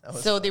 That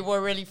was so fun. they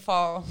were really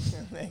far.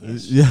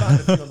 Yeah. Found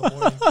a few in the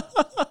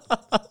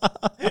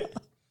morning.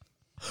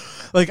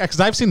 Like, because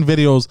I've seen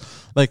videos,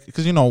 like,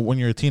 because when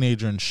you're a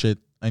teenager and shit,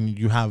 and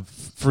you have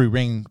free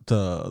reign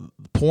to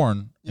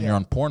porn, and you're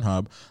on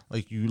Pornhub,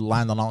 like, you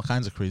land on all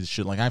kinds of crazy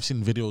shit. Like, I've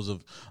seen videos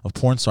of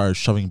porn stars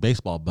shoving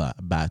baseball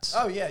bats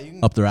Oh yeah, you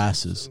can up their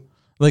asses.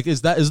 Like,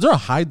 is there a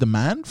high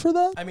demand for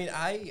that? I mean,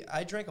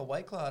 I drank a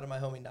White Claw out of my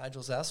homie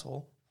Nigel's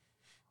asshole.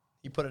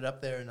 He put it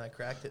up there, and I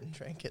cracked it and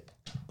drank it.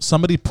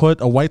 Somebody put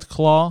a White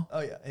Claw, Oh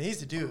yeah, and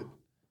he's a dude.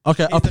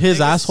 okay, He's up the his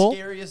biggest, asshole,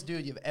 Scariest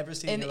dude you've ever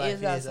seen in In your life. his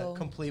He is a asshole.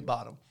 complete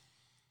bottom.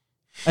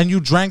 and you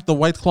drank the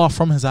White Claw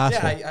from his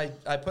asshole. Yeah,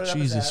 I put it up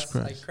his Jesus ass.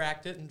 Christ. I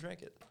cracked it and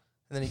drank it,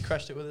 and then he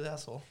crushed it with his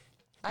asshole.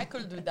 I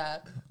could do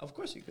that. Of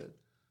course you could.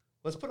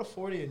 Let's put a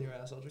 40 in your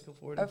ass. I'll drink a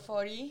 40. A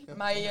 40,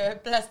 my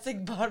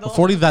plastic bottle.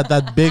 40,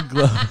 that big.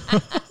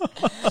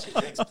 She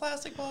drinks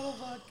plastic bottle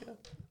vodka.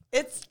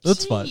 It's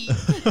That's cheap.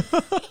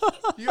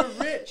 fine. You're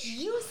rich.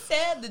 You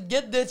said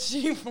get the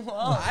cheap one.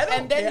 I don't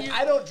and then care.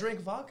 I don't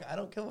drink vodka. I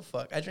don't give a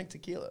fuck. I drink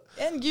tequila.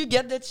 And you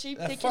get the cheap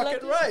That's tequila.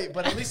 fucking right.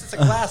 But at least it's a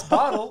glass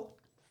bottle.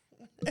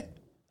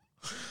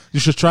 You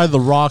should try The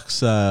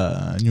Rock's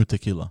new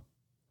tequila.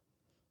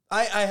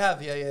 I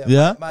have. Yeah.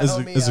 Yeah? My Is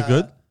homie, it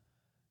good?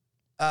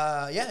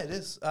 Yeah, it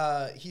is.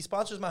 He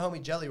sponsors my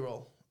homie Jelly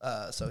Roll.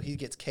 So he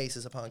gets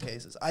cases upon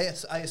cases. I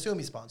assume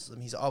he sponsors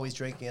them. He's always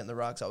drinking it, and The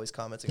Rock's always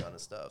commenting on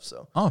his stuff.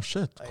 So Oh,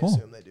 shit. I Cool.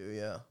 assume they do,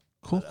 yeah.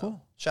 Cool, But,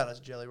 cool. Shout out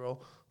to Jelly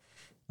Roll.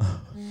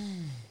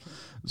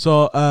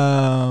 So,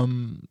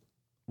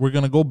 we're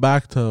going to go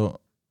back to...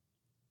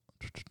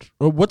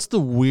 What's the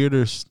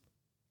weirdest...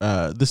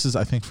 this is,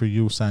 I think, for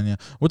you, Sanya.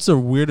 What's the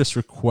weirdest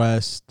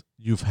request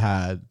you've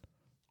had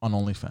on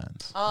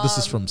OnlyFans? This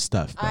is from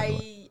Steph, by the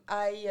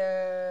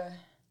way.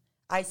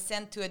 I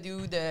sent to a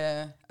dude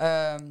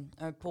un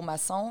pot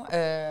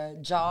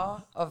maçon,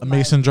 jar of A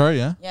mason jar,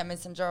 yeah? Yeah,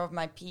 mason jar of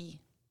my pee.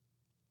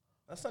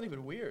 That's not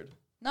even weird.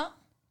 No?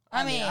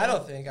 I mean, I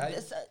don't think.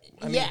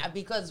 Yeah,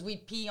 because we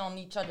pee on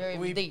each other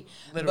every day.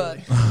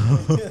 Literally.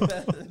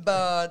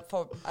 But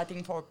I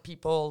think for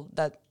people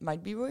that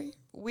might be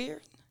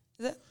weird,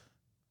 is it?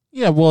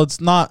 Yeah, well, it's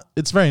not...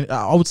 It's very...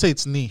 I would say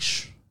it's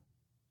niche.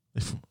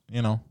 If,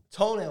 you know...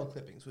 Toenail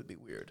clippings would be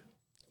weird.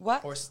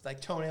 What? Or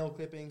like toenail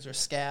clippings or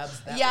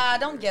scabs. That Yeah, I would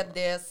be don't weird. get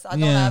this. I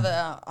Yeah. don't have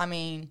a... I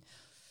mean...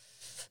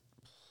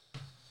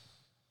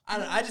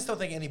 I just don't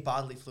think any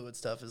bodily fluid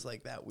stuff is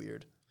like that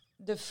weird.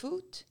 The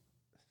foot?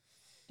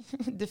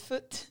 The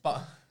foot?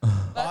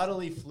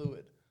 Bodily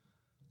fluid.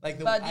 Like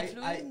the Body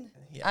fluid?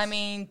 Yes. I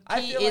mean,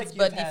 I pee feel like is you've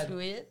body had-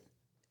 fluid.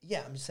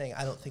 Yeah, I'm just saying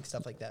I don't think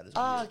stuff like that is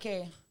Oh, weird.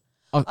 okay.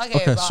 Okay,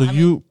 Okay, so but I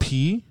you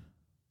pee,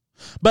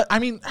 but I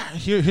mean,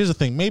 here's the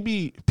thing.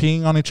 Maybe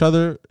peeing on each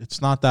other,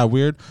 it's not that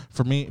weird.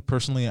 For me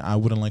personally, I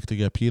wouldn't like to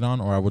get peed on,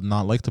 or I would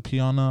not like to pee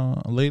on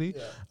a lady.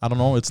 Yeah. I don't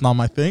know. It's not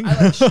my thing.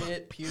 I like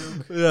shit,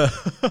 puke. Yeah.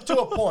 To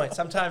a point.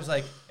 Sometimes,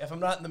 like, if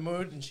I'm not in the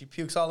mood and she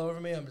pukes all over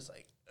me, I'm just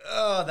like,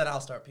 oh, then I'll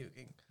start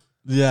puking.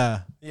 Yeah.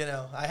 You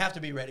know, I have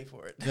to be ready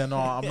for it. Yeah, no,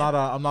 I'm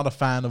not a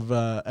fan of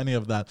any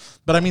of that.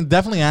 But I mean,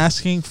 definitely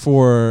asking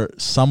for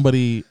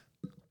somebody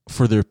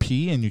for their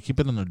pee and you keep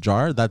it in a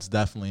jar. That's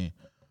definitely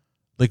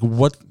like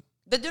what.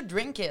 Did you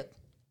drink it?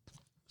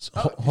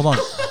 Hold on.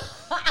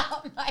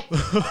 Oh my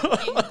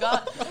fucking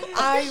God.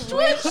 I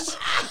wish.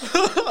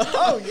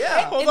 Oh,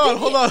 yeah.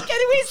 Hold on.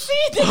 Can we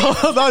see this?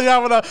 Hold on,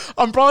 yeah,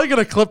 I'm probably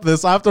gonna clip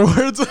this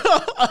afterwards.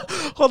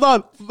 Hold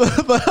on.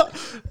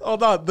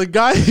 Hold on. The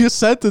guy you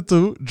sent it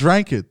to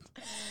drank it.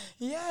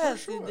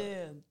 Yes, sure. he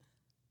did.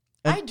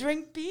 I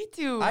drink pee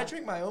too. I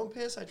drink my own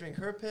piss. I drink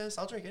her piss.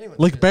 I'll drink anyone's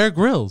Like piss. Bear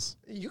Grylls.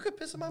 You could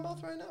piss in my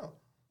mouth right now.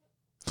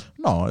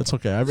 No, it's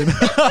okay. I mean,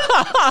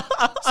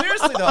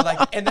 Seriously though,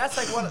 like, and that's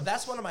like one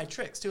of my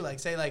tricks too. Like,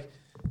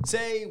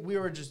 say we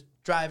were just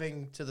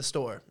driving to the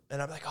store,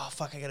 and I'm like, oh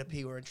fuck, I gotta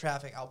pee. We're in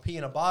traffic. I'll pee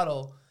in a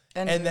bottle,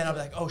 and then I'll be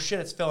like, oh shit,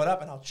 it's filling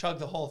up, and I'll chug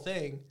the whole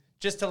thing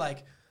just to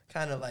like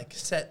kind of like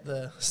set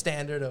the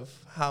standard of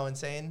how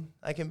insane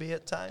I can be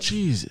at times.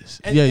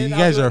 Jesus. And- Yeah, and you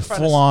I'll guys do it are in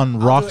front of- full on I'll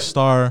do rock it-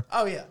 star.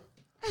 Oh yeah,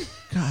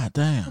 God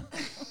damn.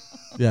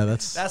 Yeah,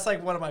 that's that's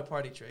like one of my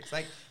party tricks.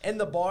 Like in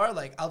the bar,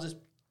 like I'll just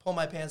pull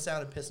my pants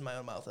down and piss in my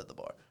own mouth at the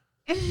bar.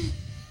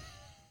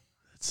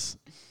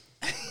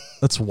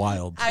 that's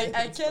wild.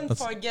 I can't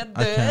forget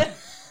I can't.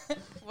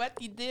 what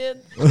he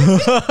did.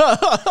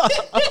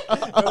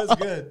 That was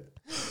good.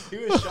 He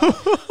was shocked.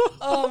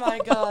 Oh my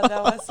God,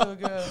 that was so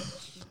good.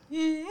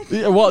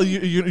 Yeah, well,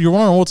 you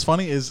want to know what's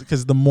funny is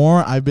because the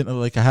more I've been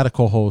like, I had a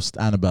co-host,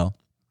 Annabelle.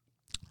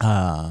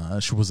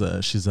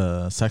 She's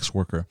a sex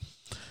worker,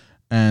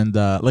 and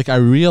like I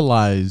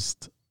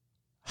realized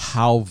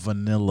how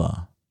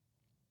vanilla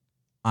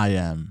I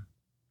am.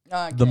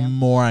 Okay. The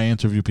more I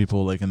interview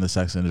people like in the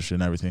sex industry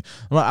and everything.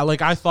 Well,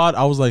 I thought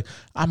I was like,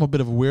 I'm a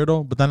bit of a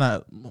weirdo, but then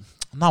not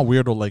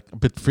weirdo, like a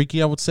bit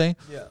freaky, I would say.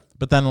 Yeah.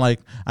 But then like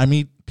I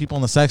meet people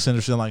in the sex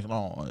industry and like,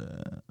 no,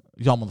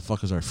 y'all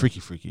motherfuckers are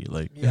freaky.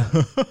 Like, Yeah.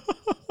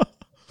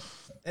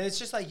 And it's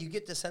just like you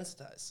get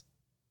desensitized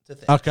to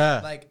things.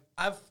 Okay. Like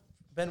I've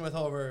been with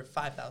over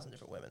 5,000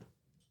 different women,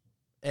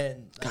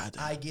 and like, God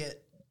damn. I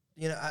get,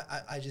 you know,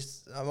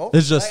 I'm over.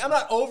 It's it. just- Like, I'm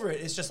not over it.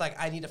 It's just like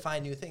I need to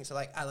find new things. So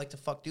like I like to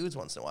fuck dudes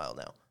once in a while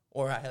now,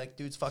 or I like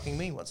dudes fucking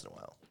me once in a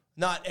while.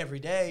 Not every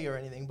day or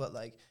anything, but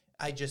like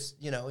I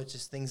just, you know, it's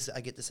just things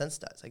I get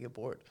desensitized. I get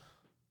bored.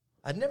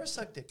 I'd never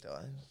sucked dick though.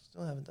 I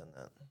still haven't done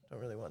that. Don't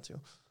really want to.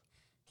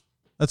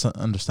 that's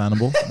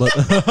understandable, but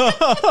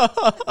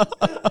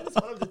I just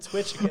want him to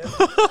twitch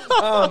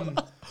again.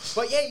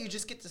 But yeah, you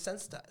just get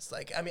desensitized.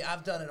 Like, I mean,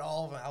 I've done it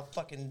all. I'll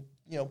fucking,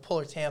 you know, pull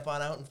her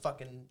tampon out and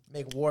fucking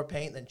make war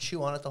paint and then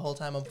chew on it the whole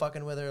time I'm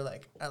fucking with her.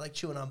 Like, I like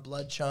chewing on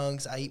blood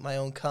chunks. I eat my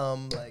own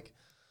cum. Like,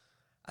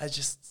 I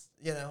just,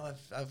 you know,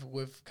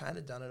 we've kind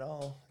of done it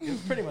all.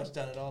 You've pretty much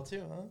done it all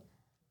too, huh?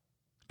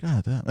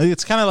 God damn,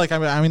 it's kind of like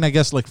I mean I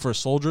guess like for a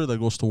soldier that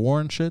goes to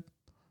war and shit,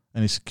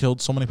 and he's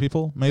killed so many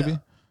people. Maybe Yeah.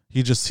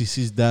 he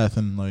sees death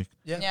and like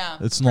Yeah.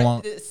 It's no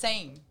long- Same.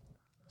 same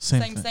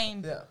Same. thing.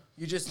 Same. Yeah.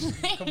 You just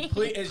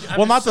complete.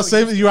 Well, not the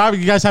same. You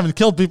guys haven't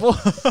killed people.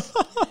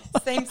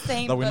 Same,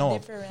 That we but know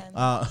of. different.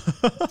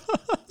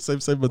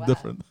 Same, but Wow.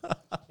 different.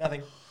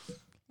 Nothing.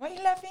 Why are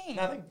you laughing?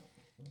 Nothing.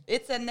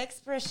 It's an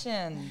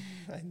expression.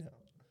 I know.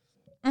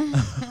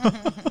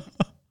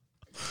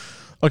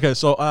 Okay,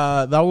 so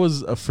that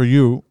was for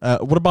you.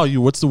 What about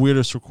you? What's the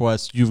weirdest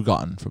request you've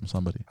gotten from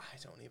somebody? I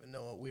don't even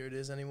know what weird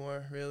is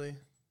anymore, really.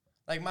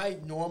 Like my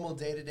normal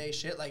day-to-day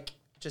shit, like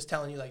just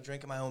telling you like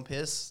drinking my own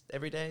piss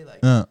every day,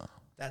 like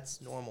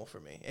that's normal for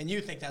me. And you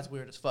think that's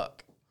weird as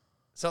fuck.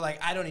 So like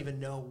I don't even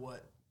know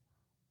what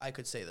I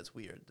could say that's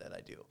weird that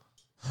I do.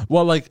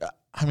 Well, like,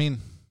 I mean,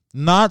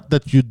 not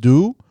that you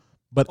do,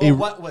 but Or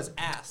what was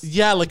asked.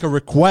 Yeah, like a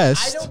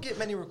request. I don't get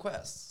many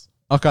requests.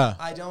 Okay.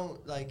 I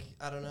don't like.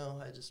 I don't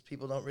know.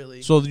 People don't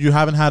really. So you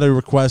haven't had a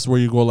request where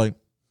you go like,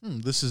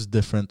 this is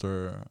different,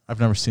 or I've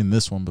never seen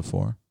this one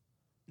before.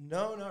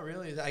 No, not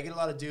really. I get a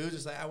lot of dudes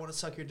just like, I want to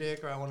suck your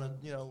dick, or I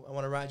want to, I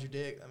want to ride your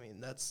dick. I mean,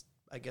 that's,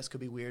 I guess, could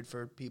be weird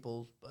for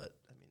people, but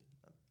I mean,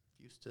 I'm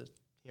used to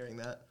hearing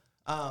that.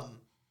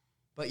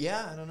 But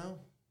yeah, I don't know.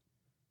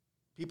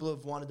 People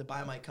have wanted to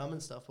buy my cum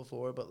and stuff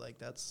before, but like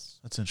that's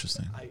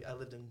interesting. I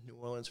lived in New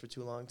Orleans for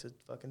too long to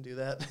fucking do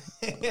that.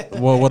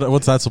 Well,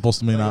 what's that supposed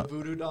to mean? Like a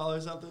voodoo doll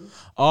or something.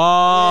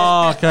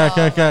 Oh,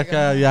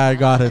 okay. Yeah, I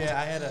got it.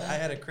 Yeah, I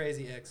had a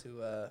crazy ex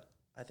who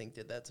I think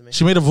did that to me.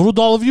 She made a voodoo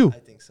doll of you. I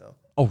think so.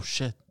 Oh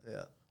shit.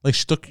 Yeah. Like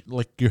she took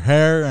like your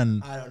hair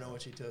and. I don't know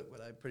what she took,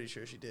 but I'm pretty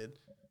sure she did,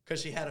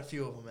 because she had a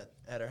few of them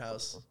at her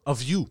house.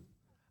 Of you.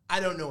 I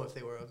don't know if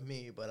they were of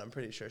me, but I'm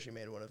pretty sure she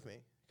made one of me,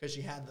 because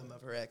she had them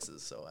of her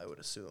exes, so I would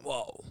assume.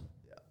 Whoa.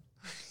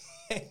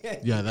 Yeah.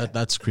 Yeah,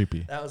 that's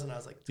creepy. That was when I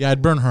was like, yeah,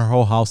 I'd burn her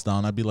whole house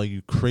down. I'd be like,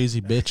 you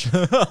crazy bitch.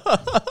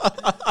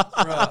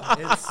 bro,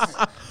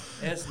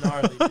 it's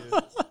gnarly, dude.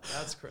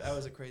 That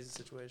was a crazy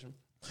situation.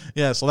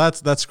 Yeah, so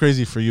that's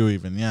crazy for you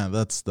even. Yeah,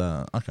 that's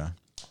the okay.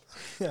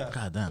 Yeah.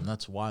 God damn,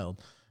 that's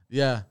wild.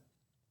 Yeah.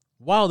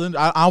 Wild. And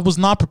I was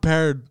not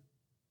prepared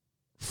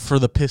for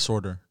the piss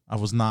order. I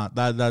was not.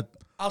 That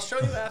I'll show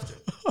you after.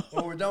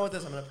 When we're done with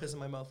this, I'm gonna piss in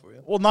my mouth for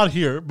you. well, not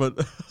here, but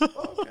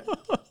Oh, okay.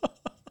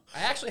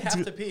 I actually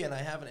have to pee, and I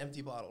have an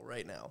empty bottle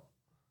right now.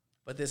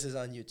 But this is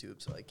on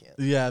YouTube, so I can't.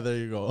 yeah, there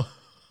you go.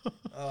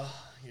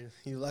 Oh,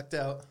 you lucked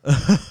out.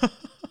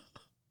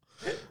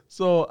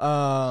 So,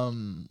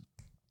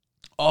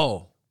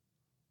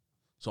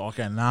 so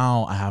okay,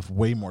 now I have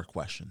way more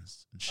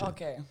questions and shit.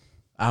 Okay.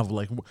 I have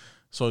like,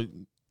 so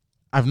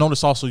I've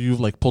noticed also you've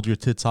like pulled your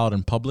tits out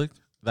in public.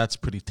 That's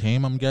pretty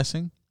tame, I'm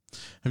guessing.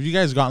 Have you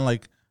guys gotten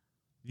like,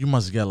 you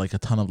must get like a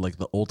ton of like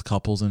the old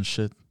couples and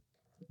shit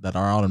that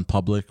are out in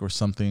public or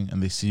something,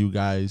 and they see you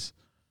guys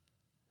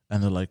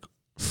and they're like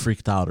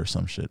freaked out or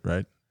some shit,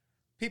 right?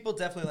 People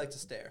definitely like to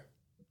stare.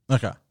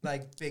 Okay.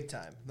 Like big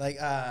time. Like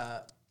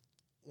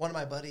one of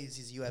my buddies,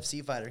 he's a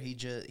UFC fighter.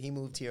 He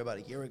moved here about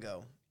a year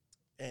ago,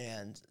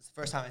 and it's the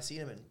first time I seen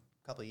him in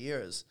a couple of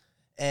years.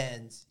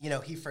 And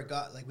he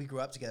forgot. Like we grew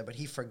up together, but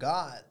he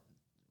forgot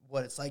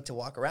what it's like to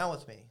walk around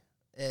with me.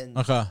 And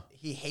Okay.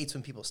 he hates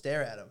when people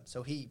stare at him,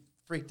 so he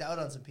freaked out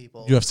on some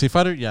people. UFC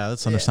fighter? Yeah,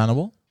 that's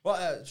understandable.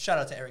 Well, shout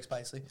out to Eric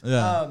Spicely.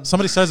 Yeah.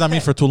 Somebody says at me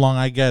for too long,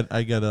 I get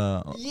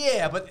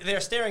Yeah, but they're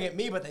staring at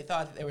me, but they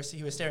thought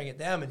he was staring at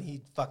them, and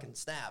he fucking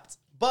snapped.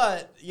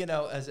 But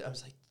as I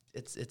was like,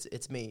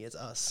 it's me, it's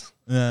us.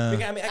 Yeah.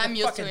 I mean, I'm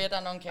used to it.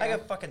 I don't care. I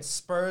got fucking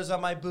spurs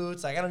on my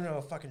boots. Like I don't even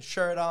have a fucking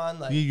shirt on.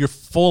 Like You're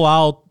full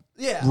out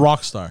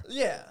rock star.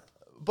 yeah,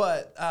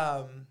 but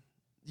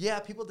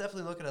people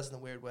definitely look at us in a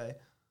weird way.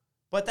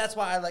 But that's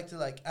why I like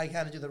to I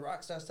kind of do the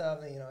rock star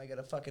stuff. And, I get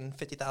a fucking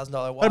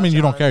 $50,000 watch. I mean,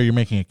 you don't care. You're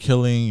making a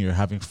killing. You're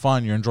having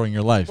fun. You're enjoying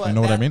your life. But you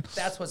know what I mean?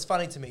 That's what's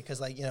funny to me because,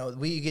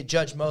 we get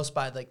judged most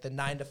by, the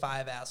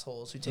 9-to-5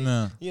 assholes who take,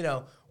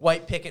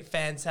 white picket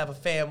fence, have a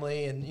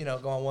family, and,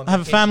 go on one I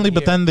have a vacation family, a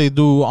but year. then they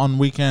do, on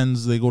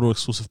weekends, they go to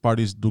exclusive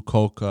parties, do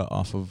coke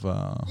off of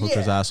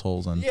hookers' Yeah.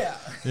 assholes. And, Yeah.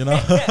 you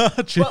know?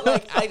 But,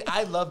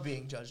 I love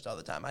being judged all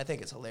the time. I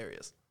think it's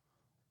hilarious.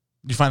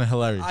 You find it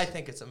hilarious. I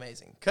think it's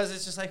amazing because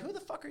it's just like, who the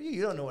fuck are you?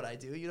 You don't know what I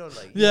do. You don't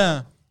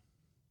Yeah.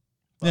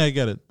 Yeah, I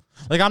get it.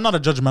 Like, I'm not a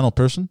judgmental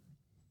person,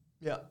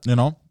 Yeah.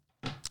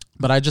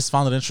 But I just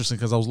found it interesting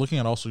because I was looking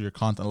at also your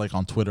content, like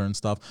on Twitter and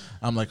stuff.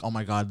 I'm like, oh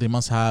my God, they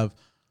must have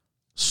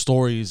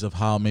stories of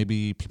how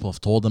maybe people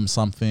have told them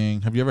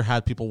something. Have you ever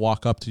had people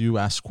walk up to you,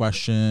 ask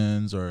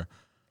questions, or?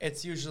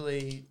 It's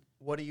usually,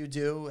 what do you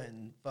do?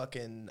 And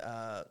fucking,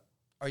 are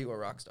you a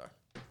rock star?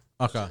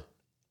 Okay.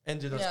 And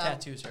do those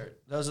tattoos hurt?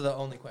 Those are the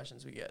only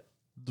questions we get.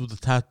 Did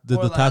the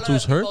Or like-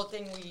 tattoos hurt? People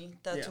think we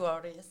tattoo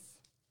artists.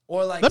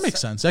 Or like That makes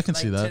sense. I can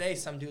see that. Today,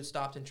 some dude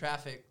stopped in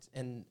traffic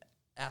and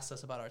asked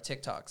us about our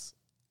TikToks.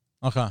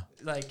 Okay.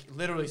 Like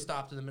literally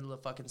stopped in the middle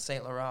of fucking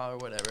Saint Laurent or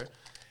whatever.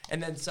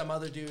 And then some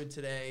other dude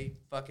today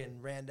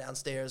fucking ran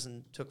downstairs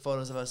and took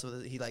photos of us.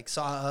 He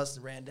saw us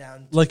and ran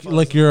down. Like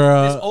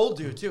you're this old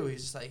dude too.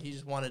 He's just he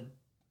just wanted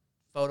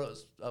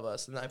photos of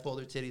us, and I pulled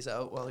her titties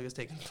out while he was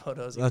taking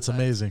photos. That's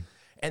amazing.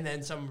 And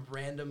then some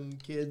random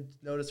kid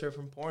noticed her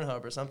from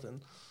Pornhub or something.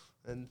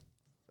 And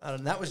I don't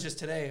know. That was just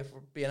today if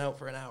we're being out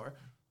for an hour.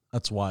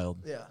 That's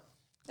wild. Yeah.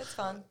 It's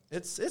fun.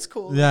 It's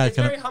cool. Yeah, It's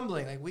very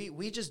humbling. Like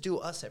we just do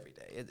us every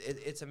day.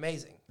 It's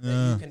amazing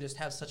that you can just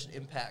have such an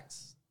impact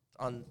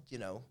on,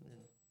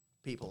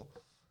 people.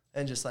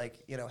 And just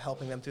like,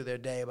 helping them through their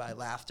day by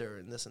laughter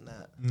and this and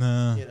that.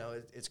 Nah.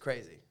 It's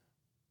crazy.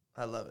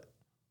 I love it.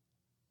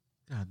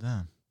 God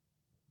damn.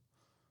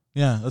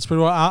 Yeah, that's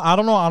pretty well. I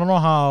don't know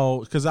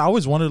how, because I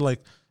always wondered, like,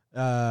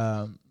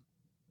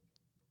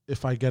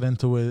 if I get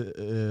into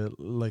it,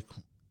 like,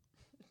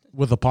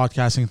 with the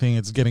podcasting thing,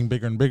 it's getting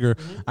bigger and bigger.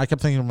 Mm-hmm. I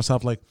kept thinking to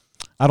myself, like,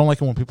 I don't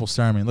like it when people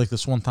stare at me. Like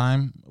this one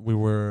time, we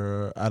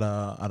were at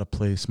a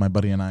place, my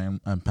buddy and I,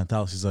 and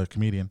Pantelis, he's a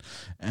comedian,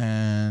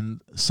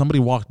 and somebody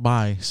walked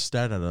by,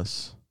 stared at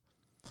us,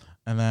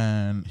 and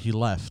then he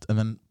left, and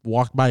then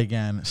walked by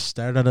again,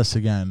 stared at us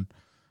again,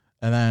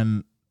 and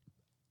then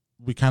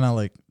we kind of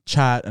like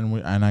chat,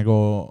 and I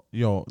go,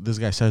 yo, this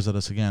guy stares at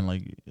us again,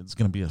 like it's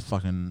gonna be a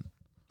fucking.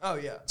 Oh,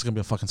 yeah. It's going to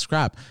be a fucking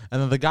scrap.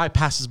 And then the guy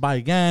passes by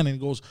again and he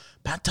goes,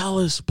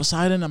 Pantelis,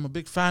 Poseidon, I'm a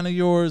big fan of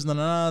yours,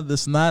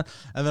 this and that.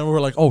 And then we're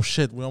like, oh,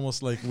 shit, we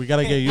almost like, we got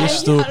to get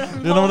used to,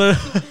 you know what I mean?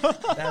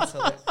 That's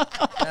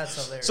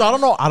hilarious. So I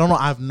don't know.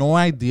 I have no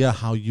idea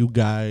how you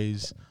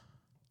guys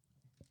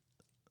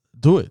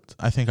do it.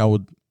 I think I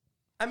would.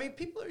 I mean,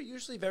 people are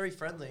usually very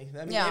friendly.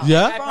 I mean,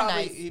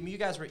 yeah. You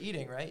guys were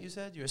eating, right? You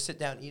said you were sit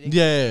down eating.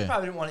 Yeah. You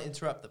probably didn't want to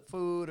interrupt the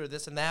food or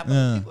this and that,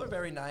 but people are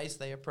very nice.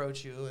 They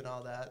approach you and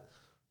all that.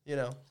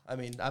 I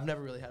mean, I've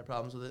never really had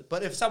problems with it.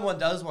 But if someone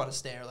does want to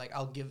stare, like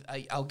I'll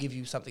give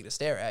you something to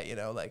stare at.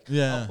 Like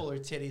I'll pull her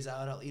titties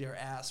out, I'll eat her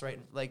ass, right?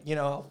 Like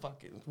I'll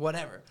fucking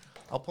whatever.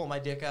 I'll pull my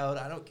dick out.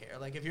 I don't care.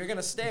 Like if you're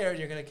gonna stare and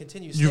you're gonna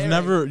continue staring,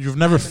 you've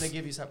never. I'm gonna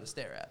give you something to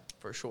stare at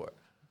for sure.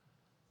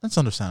 That's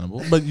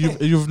understandable, but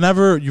you've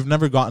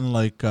never gotten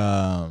like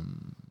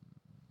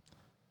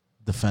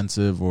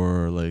defensive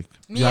or like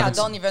me. I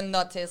don't even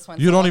notice when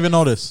you don't even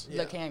notice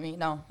looking at me.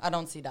 No, I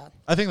don't see that.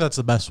 I think that's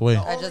the best way.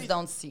 I just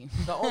don't see.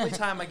 The only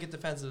time I get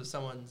defensive is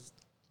someone's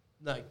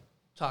like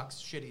talks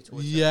shitty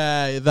towards me.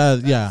 Yeah,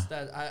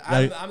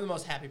 I'm the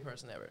most happy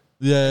person ever.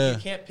 Yeah, you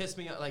can't piss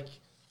me off. Like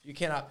you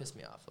cannot piss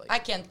me off. Like I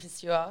can't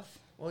piss you off.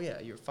 Well,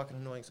 yeah, you're fucking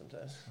annoying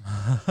sometimes.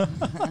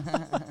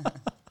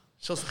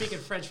 She'll speak in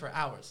French for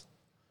hours,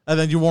 and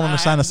then you won't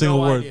understand a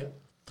single word. Idea.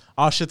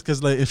 Oh shit!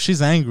 Because like if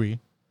she's angry,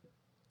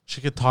 she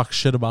could talk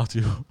shit about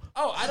you.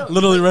 Oh, I don't.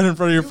 Literally right in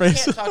front of your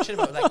face. You can't talk shit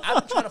about me. Like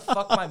I've been trying to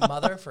fuck my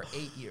mother for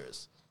 8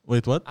 years.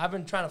 Wait, what? I've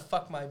been trying to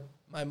fuck my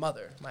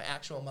mother, my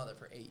actual mother,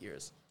 for 8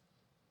 years.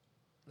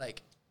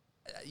 Like,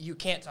 you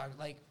can't talk.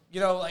 Like,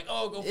 like,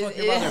 oh, go fuck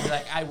your mother. Be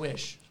like, I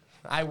wish.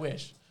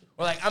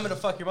 Or like, I'm gonna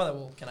fuck your mother.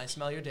 Well, can I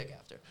smell your dick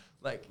after?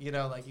 Like,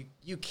 like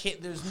you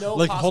can't. There's no.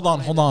 Like, hold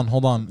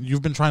on.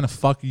 You've been trying to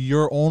fuck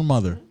your own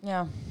mother.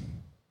 Yeah.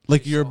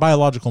 Like your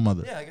biological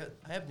mother. Yeah,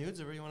 I have nudes.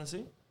 Ever you want to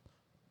see?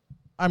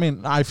 I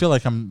mean, I feel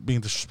like I'm being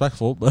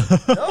disrespectful, but no.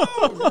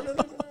 I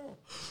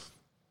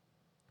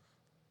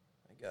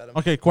got him.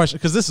 Okay, question,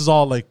 because this is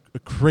all like a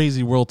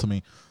crazy world to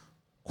me.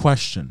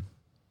 Question.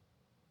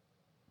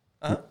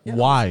 Yeah.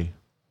 Why?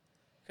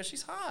 Because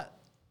she's hot.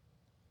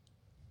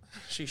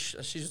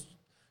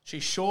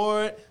 She's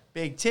short,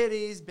 big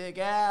titties, big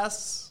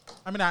ass.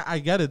 I mean, I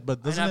get it,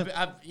 but doesn't it?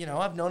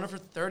 I've known her for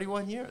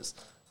 31 years.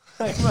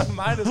 Like,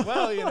 might as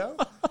well, You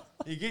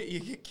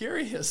get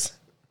curious.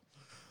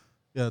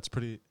 Yeah, that's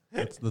pretty.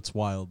 That's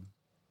wild.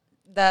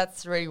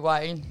 That's really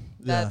wild.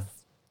 That's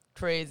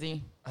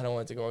crazy. I don't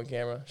want it to go on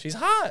camera. She's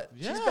hot.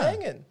 Yeah. She's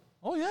banging.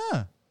 Oh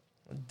yeah.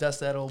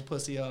 Dust that old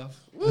pussy off.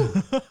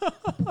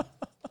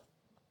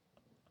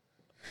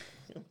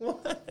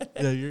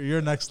 Yeah,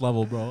 you're next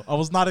level, bro. I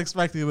was not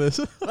expecting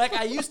this. Like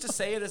I used to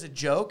say it as a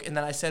joke, and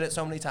then I said it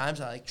so many times.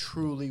 I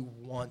truly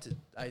want to.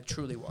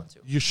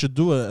 You should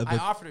do it. I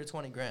offered her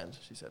 $20,000.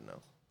 She said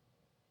no.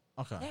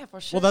 Okay. Yeah, for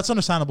sure. Well, that's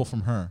understandable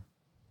from her.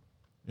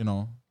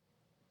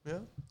 Yeah.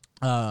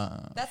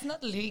 That's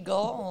not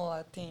legal,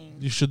 I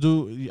think. You should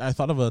do. I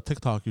thought of a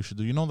TikTok you should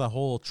do. You know that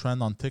whole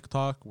trend on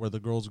TikTok where the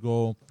girls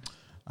go,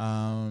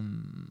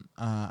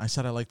 I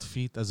said I liked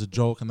feet as a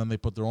joke, and then they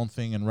put their own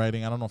thing in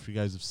writing. I don't know if you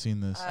guys have seen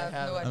this. I have no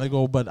and idea. they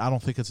go, but I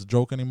don't think it's a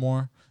joke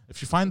anymore.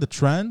 If you find the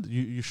trend,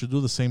 you should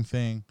do the same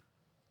thing,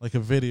 like a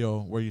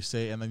video where you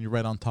say, and then you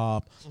write on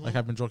top, like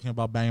I've been joking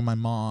about banging my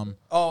mom.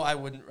 Oh, I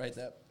wouldn't write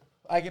that.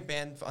 I get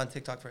banned on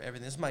TikTok for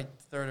everything. This is my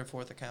 3rd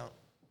or 4th account.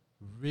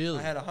 Really?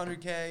 I had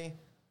 100K,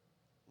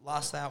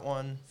 lost that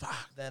one.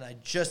 Fuck. Then I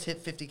just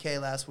hit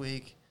 50K last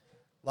week,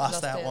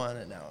 lost that it. one,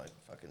 and now I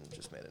fucking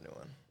just made a new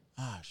one.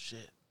 Ah,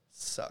 shit.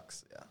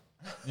 Sucks, yeah.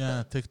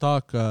 Yeah,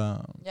 TikTok.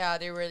 Yeah,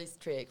 they're really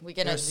strict. We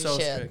cannot They're do so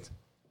shit. strict.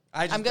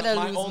 I'm gonna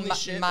my lose only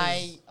shit my.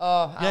 is-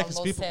 Oh, Yeah,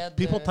 because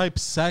people type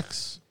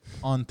sex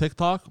on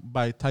TikTok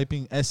by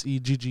typing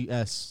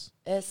SEGGS.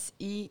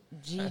 SEG.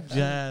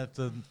 Yeah,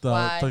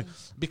 Why?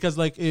 because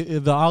like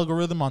the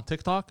algorithm on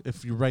TikTok,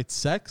 if you write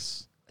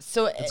sex,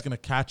 So it's gonna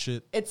catch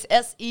it. it's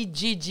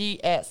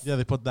SEGGS. Yeah,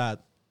 they put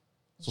that.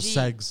 So G.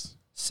 segs.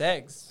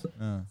 Segs.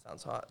 Yeah,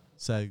 Sounds hot.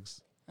 segs.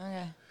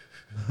 Okay.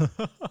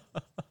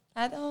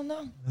 I don't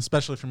know.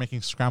 Especially if you're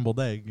making scrambled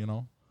egg,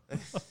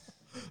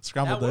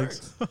 scrambled That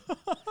eggs. works.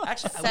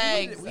 Actually,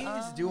 Segs. we need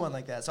to do one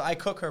like that. So I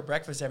cook her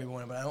breakfast every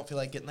morning, but I don't feel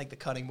like getting like the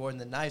cutting board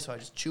and the knife, so I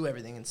just chew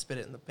everything and spit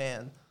it in the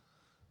pan.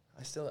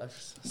 I still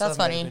That's haven't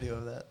funny. made a video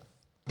of that.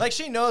 Like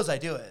she knows I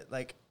do it,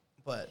 like,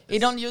 but You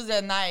don't use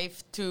a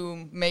knife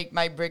to make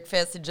my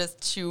breakfast. You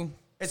just chew.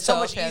 it's so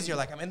much stuff and- easier.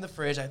 Like I'm in the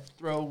fridge, I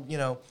throw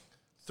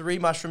 3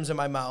 mushrooms in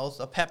my mouth,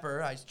 a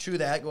pepper, I chew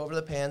that, go over to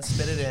the pan,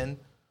 spit it in,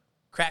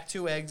 crack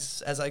 2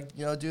 eggs as I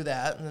do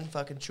that, and then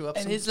fucking chew up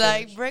And some it's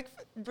spinach. like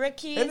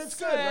breakfast. And it's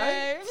good,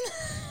 right?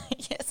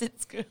 Yes,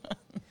 it's good.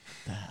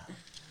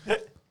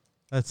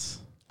 That's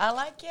I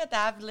like it. I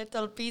have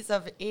little piece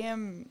of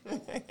him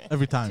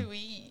every time. to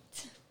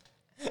eat.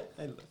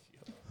 I love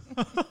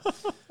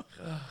you.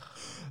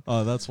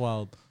 Oh, that's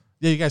wild.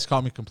 Yeah, you guys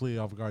caught me completely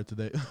off guard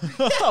today.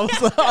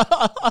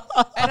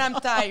 And I'm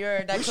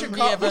tired. I should be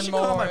we even should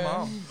more. call my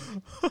mom.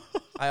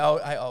 I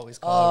always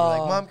call her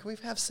like, Oh. Mom, can we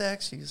have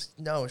sex? She goes,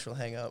 no, she'll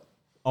hang up.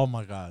 Oh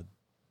my god.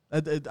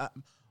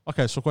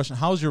 Okay, so question: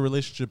 how's your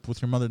relationship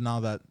with your mother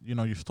now that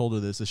you've told her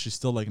this? Is she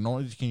still like no?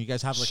 Can you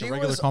guys have like a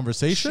regular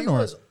conversation? She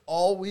was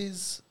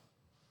always.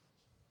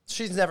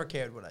 She's never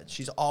cared what I.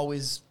 She's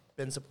always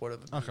been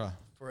supportive of me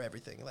for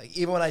everything. Like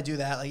even when I do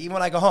that, like even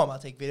when I go home, I'll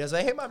take videos.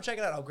 Like, hey mom, check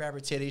it out. I'll grab her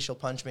titty. She'll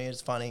punch me.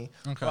 It's funny.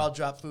 Okay. Or I'll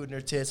drop food in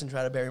her tits and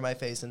try to bury my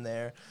face in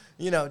there.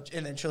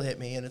 And then she'll hit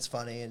me and it's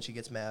funny and she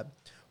gets mad.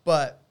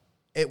 But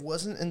it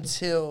wasn't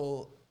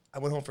until I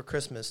went home for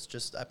Christmas.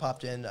 I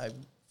popped in. I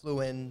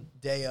flew in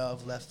day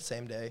of, left the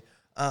same day.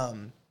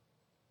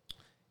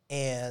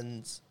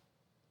 And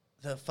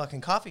the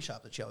fucking coffee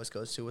shop that she always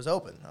goes to was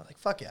open. I was like,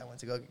 fuck yeah, I went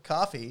to go get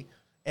coffee.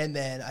 And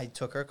then I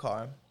took her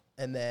car.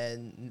 And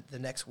then the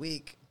next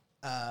week,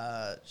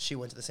 she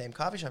went to the same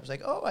coffee shop. I was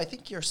like, oh, I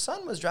think your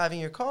son was driving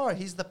your car.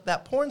 He's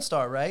that porn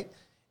star, right?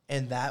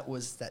 And that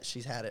was that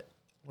she's had it.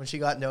 When she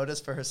got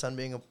noticed for her son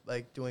being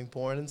doing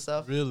porn and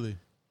stuff. Really?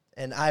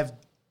 And I've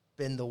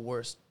been the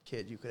worst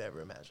kid you could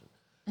ever imagine.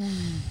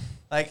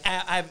 Like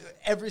I've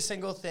every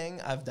single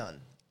thing I've done.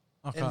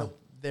 Okay.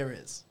 There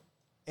is.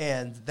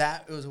 And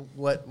that was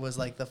what was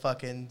like the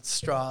fucking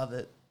straw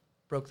that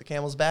broke the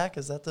camel's back.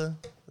 Is that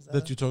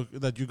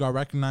that you got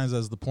recognized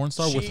as the porn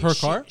star with her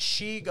car?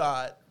 She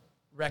got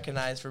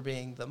recognized for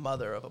being the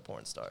mother of a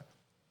porn star.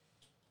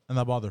 And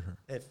that bothered her.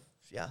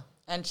 Yeah.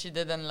 And she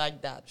didn't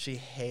like that. She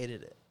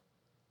hated it.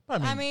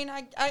 I mean,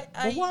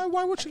 but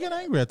why would she get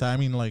angry at that? I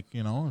mean,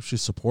 if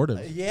she's supportive.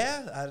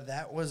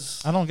 That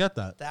was. I don't get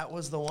that. That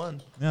was the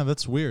one. Yeah,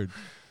 that's weird.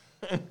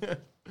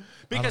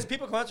 Because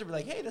people come up to her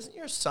and be like, hey, doesn't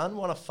your son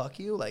want to fuck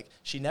you? Like,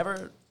 she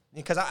never,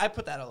 because I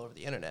put that all over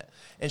the internet,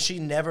 and she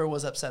never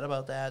was upset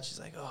about that. She's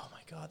like, oh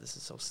my God, this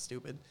is so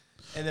stupid.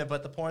 And then,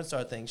 but the porn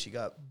star thing, she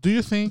got. Do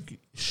you think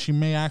she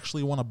may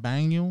actually want to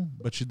bang you,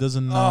 but she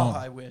doesn't know? Oh,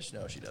 I wish.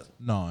 No, she doesn't.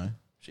 No, eh?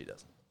 She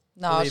doesn't.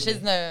 No, Believe she's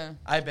me. no.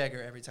 I beg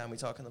her every time we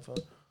talk on the phone.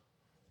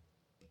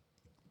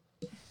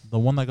 The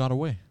one that got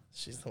away.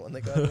 She's the one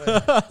that got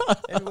away.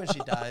 Maybe when she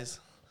dies.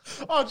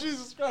 Oh,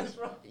 Jesus Christ,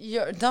 bro.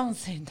 Don't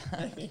say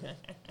that.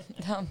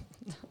 don't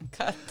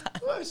cut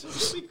that. Well,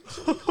 she'll be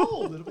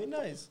cold. It'll be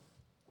nice.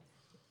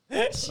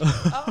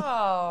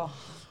 Oh.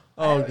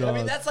 Oh, God. I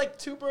mean, that's like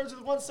 2 birds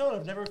with 1 stone.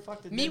 I've never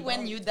fucked a Me, dead when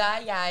dog. you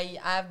die, I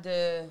have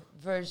the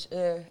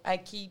version. I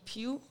keep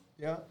you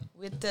Yeah.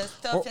 with the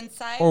stuff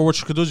inside. Or what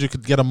you could do is you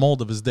could get a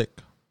mold of his dick.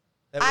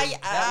 That I- would-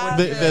 that I-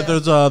 would- They-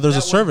 There's a that wouldn't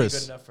be service.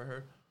 good enough for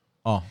her.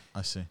 Oh,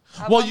 I see.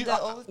 I Well, want you the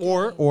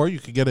whole or you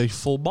could get a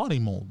full body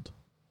mold.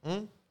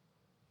 Hmm?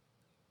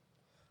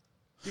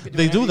 You could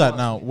They whatever do you that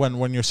want. now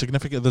when you're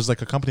significant. There's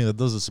like a company that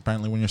does this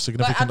apparently when your but I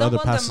significant don't other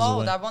want the passes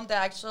mold. away. I want the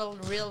actual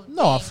real. No, thing.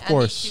 of I need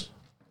course. to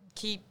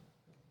keep.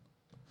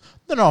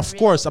 No, of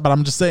course. But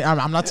I'm just saying.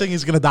 I'm not saying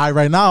he's gonna die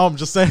right now. I'm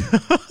just saying.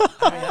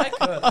 I mean, I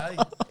could.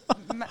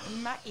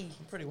 I'm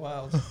pretty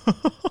wild.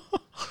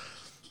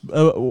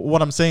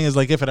 What I'm saying is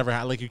like if it ever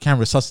you can't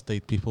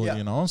resuscitate people,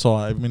 Yeah. So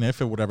I mean, if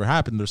it would ever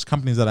happen, there's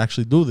companies that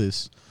actually do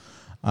this.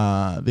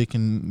 They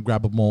can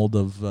grab a mold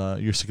of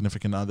your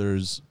significant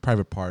other's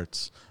private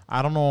parts.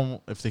 I don't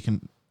know if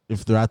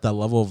they're at that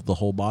level of the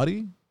whole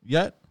body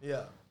yet.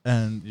 Yeah.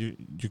 And you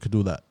could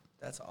do that.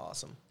 That's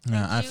awesome.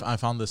 Yeah, Thank you. I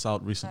found this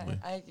out recently.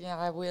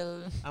 I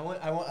will. I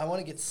want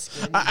to get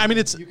skin. I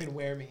mean, you can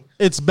wear me.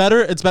 It's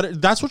better.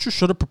 That's what you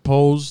should have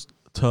proposed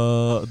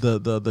to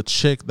the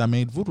chick that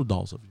made voodoo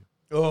dolls of you.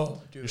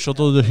 Oh, dude. You should have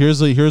told her,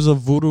 here's a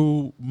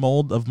voodoo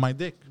mold of my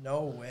dick.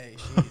 No way.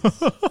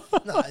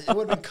 Jeez. No, it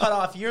would have been cut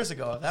off years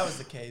ago if that was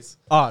the case.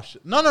 Oh,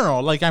 no.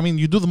 Like, I mean,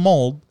 you do the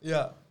mold.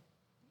 Yeah.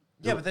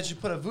 Yeah, but then you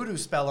put a voodoo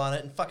spell on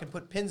it and fucking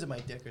put pins in my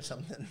dick or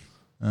something.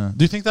 Do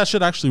you think that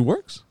shit actually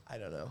works? I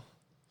don't know.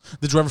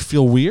 Did you ever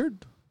feel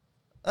weird?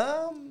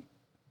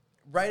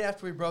 Right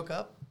after we broke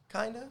up,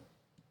 kinda.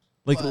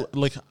 Like,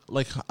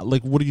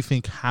 But- what do you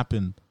think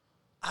happened?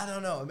 I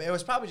don't know. I mean, it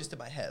was probably just in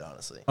my head,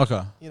 honestly.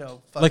 Okay. fucking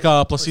Like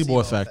a placebo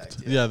effect.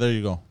 Yeah, there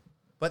you go.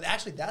 But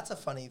actually, that's a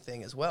funny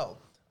thing as well.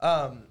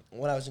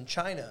 When I was in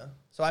China,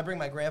 so I bring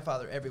my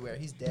grandfather everywhere.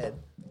 He's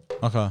dead.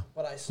 Okay.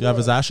 But I You have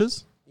his snort him.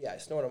 ashes? Yeah, I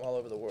snort him all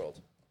over the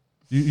world.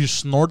 You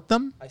snort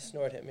them I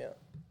snort him, yeah.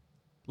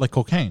 like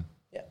cocaine.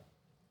 Yeah.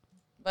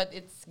 But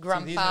it's these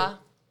grandpa. are-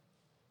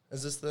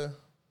 Is this the?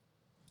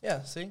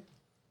 Yeah. See.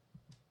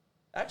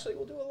 Actually,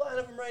 we'll do a line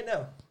of them right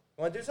now.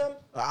 You want to do some?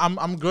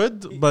 I'm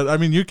good, but I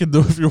mean, you can do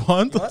if you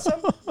want. You want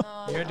some?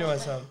 You're doing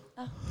some.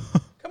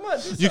 Come on,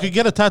 do some. You could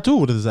get a tattoo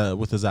with his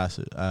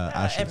ashes.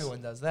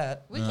 Everyone does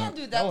that. We can't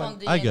do that No on one-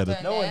 the I get it.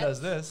 internet. No one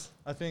does this.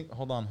 I think.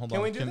 Hold on.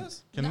 Can we do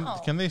this? No.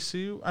 Can they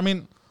see you? I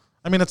mean,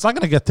 it's not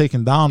gonna get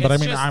taken down, but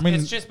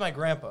it's just my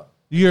grandpa.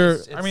 you're.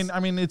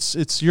 It's-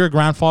 it's your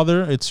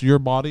grandfather. It's your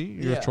body,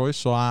 your Yeah. choice.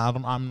 So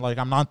I'm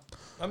not.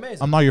 Amazing.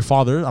 I'm not your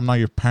father. I'm not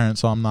your parent.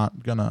 So I'm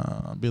not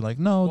gonna be like,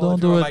 no, Well, don't if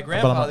you do were it. my But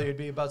grandfather, you'd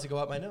be about to go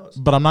up my nose.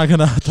 but I'm not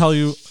gonna tell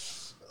you.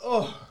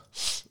 Oh,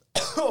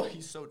 oh,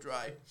 he's so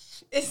dry.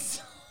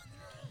 It's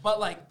But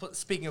like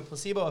speaking of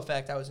placebo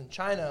effect, I was in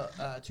China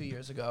 2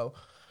 years ago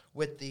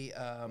with the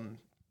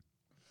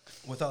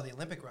with all the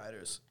Olympic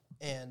riders,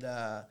 and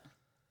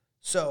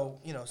so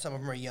some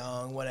of them are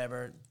young,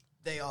 whatever.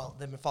 They've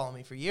been following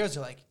me for years.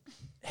 They're like,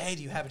 "Hey,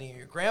 do you have any of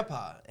your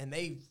grandpa?" And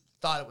they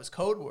thought it was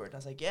code word. I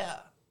was like, "Yeah,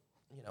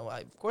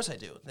 of course I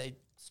do." They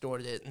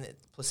stored it, and it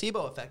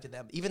placebo affected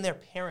them. Even their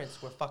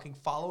parents were fucking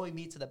following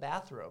me to the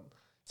bathroom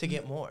to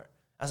get more.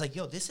 I was like,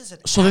 "Yo, this is an."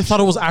 So they thought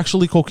it was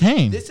actually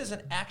cocaine. This is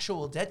an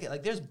actual dead guy.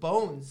 Like, there's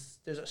bones.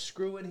 There's a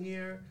screw in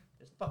here.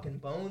 There's fucking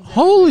bones.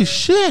 Holy everywhere.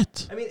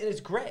 shit! I mean, and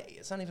it's gray.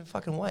 It's not even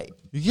fucking white.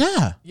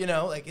 Yeah,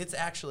 Like, it's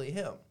actually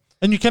him.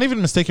 and you can't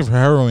even mistake it for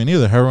heroin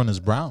either. Heroin is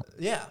brown.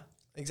 Yeah,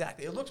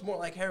 exactly. It looks more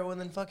like heroin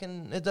than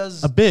fucking it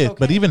does A bit, but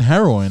cocaine. even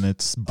heroin,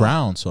 it's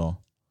brown. So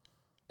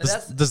And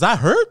that's, does that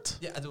hurt?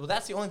 yeah, well,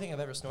 that's the only thing I've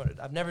ever snorted.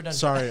 I've never done.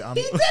 Sorry, I'm.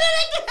 He did it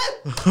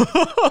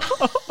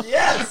again.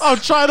 Yes. I'm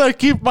trying to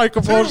keep my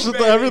composure to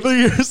baby. everything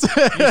you're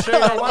saying. You sure you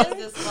don't I want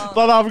missed it? this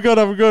one. No,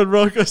 I'm good,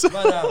 bro. Because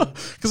But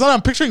then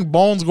I'm picturing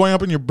bones going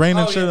up in your brain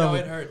and oh shit. yeah, I'm no,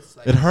 like, it hurts.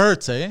 Like, it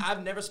hurts, eh?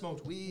 I've never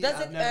smoked weed. Does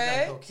I've it never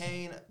hurt? done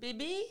cocaine.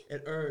 Baby,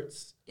 It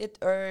hurts. it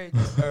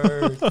hurts.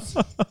 Hurts.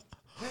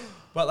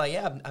 But like,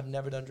 yeah, I've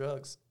never done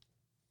drugs.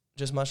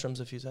 Just mushrooms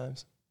a few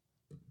times.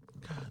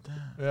 God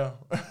damn.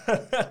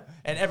 Yeah.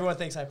 And everyone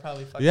thinks I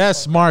probably fucking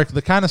Yes, smoke. Mark,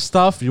 the kind of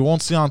stuff you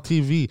won't see on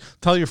TV.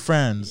 Tell your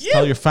friends,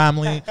 tell your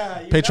family. You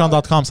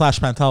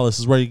Patreon.com/Pantelis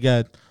is where you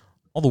get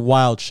all the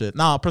wild shit.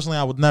 Now, personally,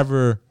 I would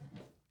never.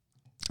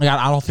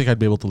 I don't think I'd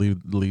be able to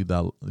lead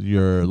that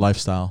your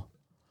lifestyle.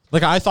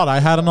 Like, I thought I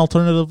had an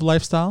alternative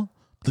lifestyle.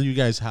 But you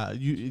guys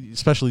have,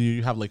 especially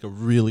you have like a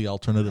really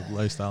alternative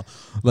lifestyle.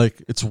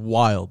 Like, it's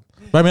wild.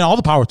 But I mean, all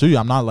the power to you.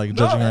 I'm not like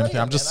judging or hell anything.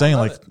 yeah, I'm just man, I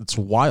saying, love like, it's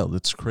wild.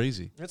 It's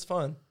crazy. It's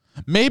fun.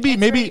 Maybe,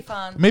 It's really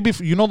fun. maybe if,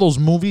 you know those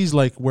movies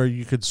like where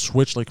you could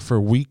switch like for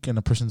a week in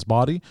a person's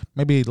body.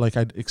 Maybe like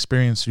I'd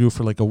experience you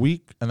for like a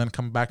week and then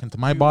come back into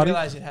my You body.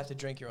 realize you'd have to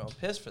drink your own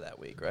piss for that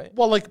week, right?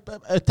 Well, like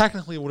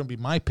technically it wouldn't be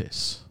my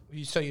piss.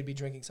 So you'd be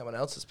drinking someone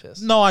else's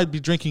piss. No, I'd be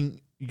drinking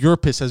your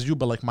piss as you,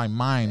 but like my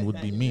mind would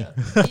be me. know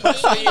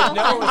it's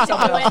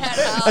someone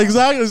else's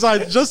Exactly. So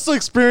just to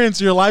experience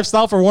your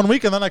lifestyle for 1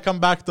 week and then I come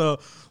back to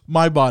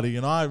my body.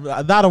 You know,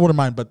 that I wouldn't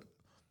mind. But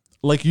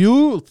like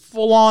you,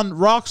 full on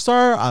rock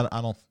star, I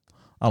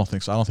don't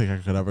think so. I don't think I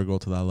could ever go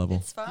to that level.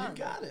 It's fun.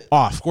 You got it.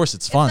 Oh, of course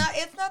it's fun.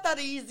 It's not that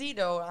easy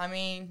though. I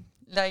mean,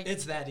 like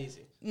It's that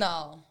easy.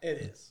 no. It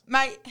is.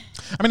 My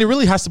I mean, it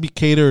really has to be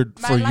catered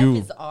my for life you.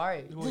 is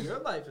hard. Well, your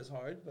life is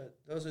hard, but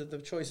those are the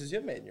choices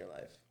you've made in your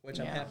life, which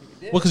I'm Yeah. happy you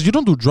did. Well, because you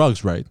don't do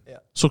drugs, right? Yeah.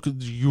 So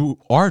you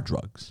are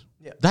drugs.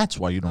 Yeah. That's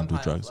why you don't I'm do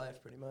high drugs. on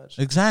life, pretty much.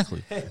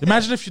 Exactly.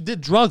 Imagine if you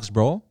did drugs,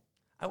 bro.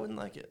 I wouldn't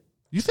like it.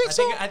 You think I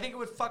so? think it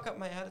would fuck up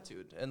my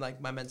attitude and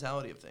like my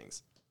mentality of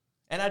things,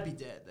 and I'd be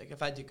dead. Like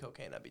if I did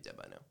cocaine, I'd be dead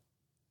by now.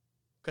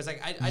 Because like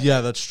I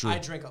Yeah, drink- that's true. I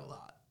drink a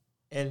lot,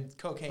 and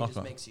cocaine just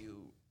Okay. makes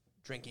you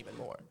drink even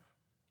more,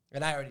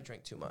 and I already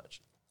drink too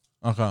much.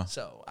 Okay.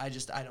 So I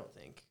don't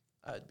think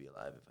I'd be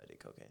alive if I did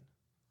cocaine.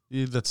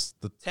 Yeah, that's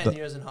the 10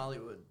 years in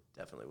Hollywood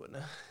definitely wouldn't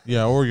have.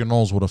 yeah, or your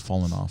nose would have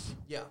fallen off.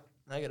 Yeah,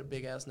 I got a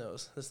big ass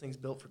nose. This thing's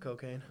built for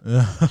cocaine.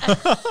 Yeah.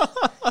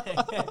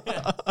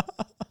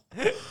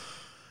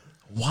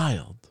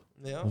 Wild.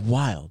 Yeah.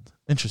 Wild.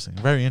 Interesting.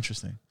 Very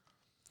interesting.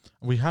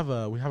 We have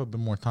a bit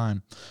more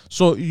time.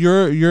 So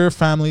your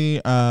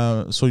family,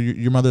 so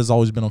your mother has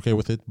always been okay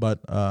with it, but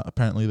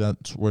apparently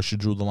that's where she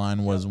drew the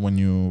line was when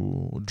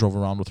you drove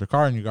around with her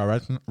car and you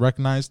got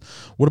recognized.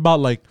 What about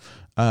like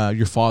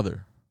your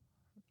father?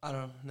 I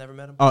don't know. Never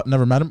met him.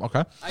 Never met him.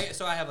 Okay. I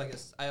have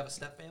a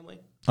step family.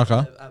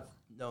 Okay. I've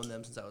known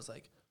them since I was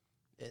like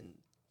in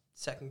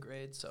second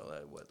grade. So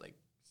like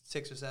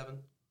 6 or 7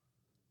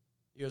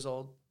 years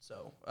old.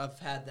 So I've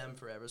had them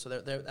forever. So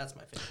they're that's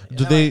my family. And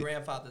Do then they- my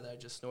grandfather that I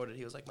just snorted,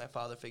 he was like my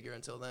father figure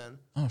until then.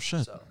 Oh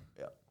shit. So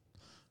yeah.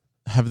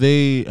 Have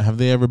they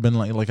ever been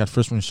like at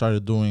first when you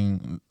started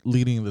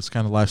leading this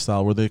kind of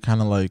lifestyle, were they kind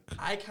of like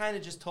I kind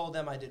of just told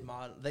them I did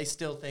model. They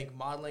still think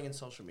modeling and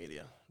social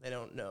media. They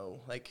don't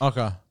know like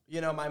okay?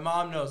 my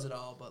mom knows it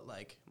all, but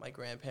like my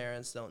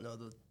grandparents don't know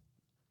the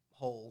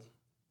whole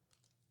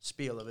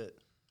spiel of it.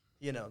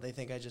 They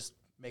think I just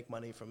make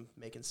money from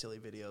making silly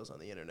videos on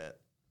the internet,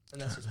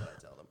 and that's just what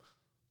I tell them.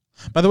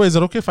 By the way, is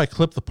it okay if I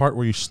clip the part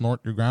where you snort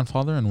your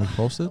grandfather and we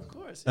post it? Of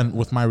course. And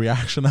with my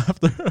reaction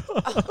after?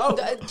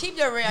 Oh, Keep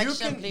your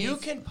reaction, please. you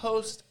can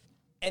post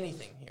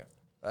anything here.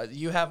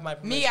 You have my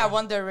permission. Me, I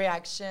want the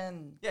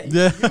reaction. Yeah.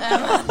 Yeah.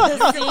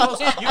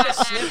 You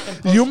just snip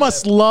and post You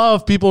must whatever.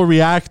 love people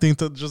reacting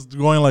to just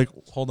going like,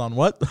 hold on,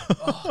 what?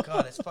 Oh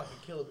God, it's fucking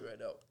killing me right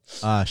now.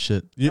 Ah,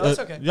 shit. You, No, it's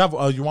okay.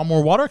 you want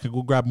more water? I could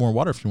go grab more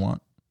water if you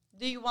want.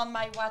 Do you want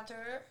my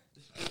water?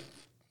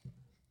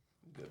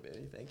 Good,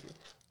 baby. Thank you.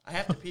 I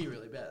have to pee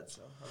really bad,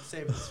 so I'm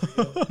saving this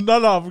for you.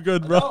 No, I'm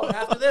good, bro. No,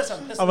 after this,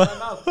 I'm pissing in my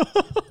mouth.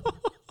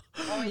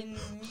 Oh, in me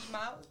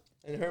mouth?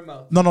 In her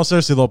mouth. No,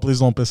 seriously though, please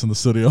don't piss in the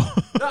studio.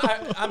 No,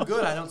 I'm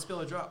good. I don't spill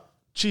a drop.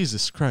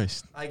 Jesus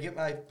Christ. I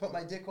put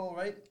my dick hole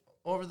right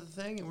over the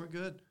thing, and we're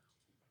good.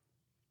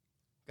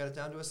 Got it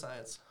down to a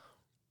science.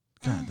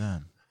 God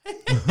damn.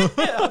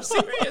 Yeah, I'm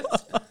serious.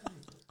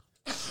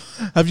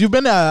 Have you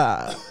been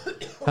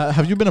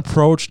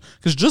approached?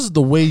 Because just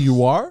the way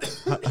you are.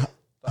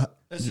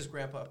 This is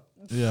Grandpa.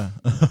 Yeah.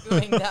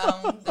 Going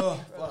down. Oh,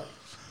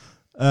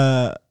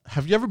 fuck.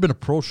 Have you ever been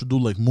approached to do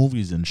like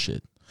movies and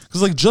shit?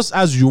 Because like just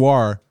as you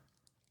are,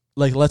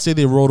 like let's say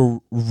they wrote a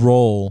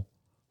role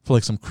for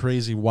like some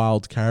crazy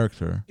wild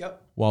character,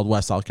 Yep. Wild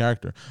West style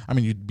character. I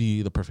mean, you'd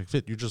be the perfect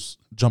fit. You just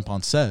jump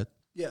on set,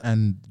 Yeah.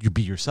 and you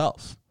be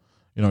yourself.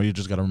 You know, you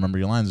just got to remember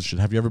your lines and shit.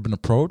 Have you ever been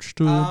approached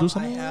to do I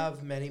something?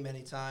 have many,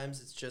 many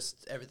times. It's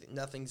just everything.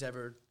 Nothing's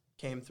ever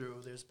came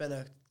through. There's been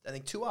I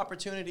think 2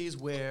 opportunities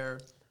where,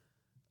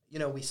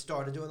 we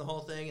started doing the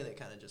whole thing and it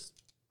kind of just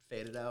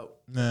faded out.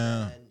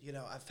 Yeah. And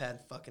I've had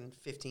fucking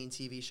 15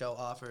 TV show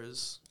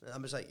offers. And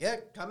I'm just like, yeah,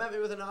 come at me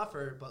with an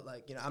offer, but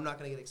like, I'm not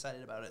gonna get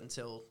excited about it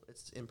until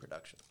it's in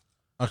production.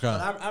 Okay.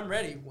 But I'm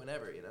ready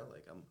whenever.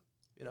 Like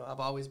I've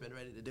always been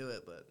ready to do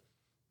it, but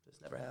this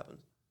never happened.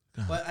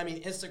 But I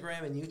mean,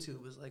 Instagram and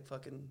YouTube is like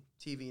fucking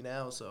TV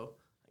now, so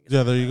I guess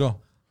Yeah, there you go.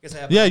 guess I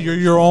have Yeah, you're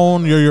your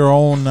own. You're your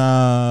own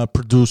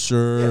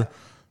producer, Yeah.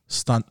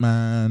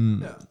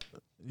 stuntman. Yeah.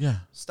 Yeah.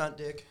 Stunt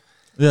dick.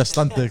 Yeah,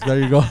 stunt dick. There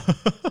you go.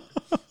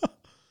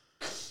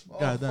 Oh,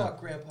 God damn. fuck,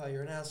 Grandpa,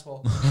 you're an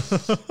asshole.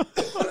 You're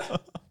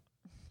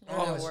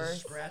Oh, the it's worst.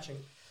 just scratching.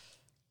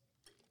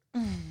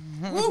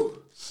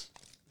 Woo!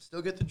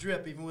 Still get the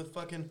drip, even with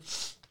fucking...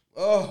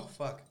 Oh,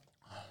 fuck.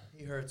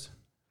 He hurts.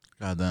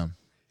 God damn.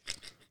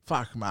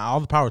 Fuck, man. All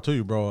the power to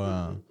you,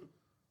 bro.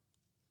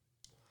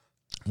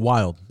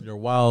 Wild. You're a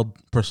wild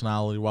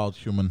personality, wild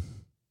human.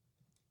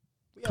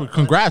 Yeah,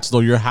 Congrats, though.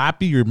 You're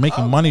happy. You're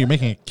making money. You're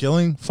making a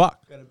killing.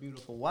 Fuck. got a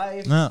beautiful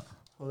wife Yeah.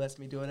 who lets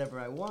me do whatever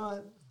I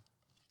want.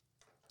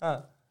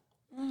 Huh?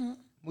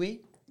 We?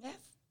 Yes.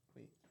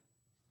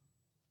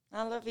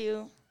 I love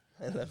you.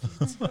 I love you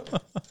too.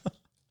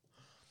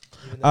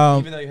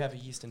 Even though you have a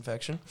yeast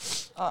infection.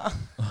 We're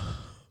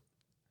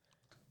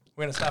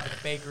going to stop at the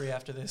bakery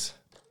after this.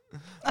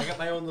 I got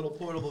my own little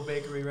portable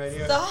bakery right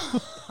here.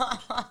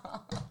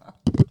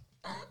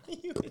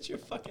 You hit your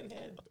fucking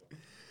head.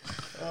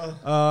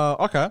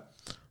 Okay.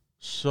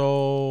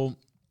 So,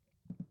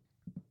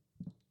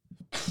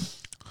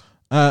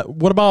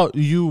 what about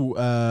you?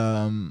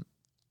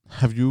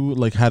 Have you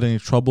like had any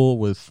trouble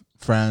with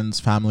friends,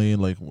 family?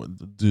 Like,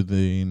 do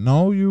they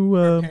know you?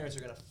 Her parents are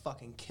going to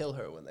fucking kill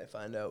her when they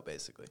find out,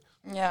 basically.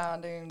 Yeah,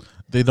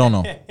 They don't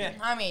know.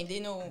 I mean, they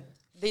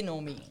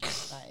know me.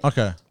 Like,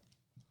 Okay.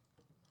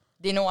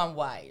 they know I'm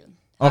wild.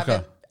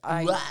 Okay.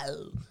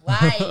 Wild.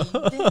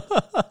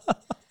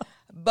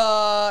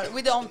 But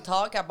we don't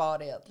talk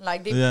about it.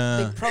 Like they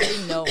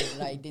probably know.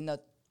 Like they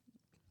not.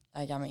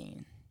 Like I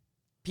mean,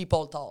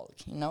 people talk,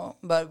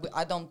 But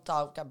I don't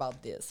talk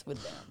about this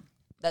with them.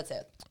 That's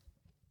it.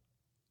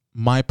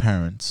 My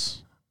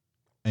parents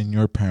and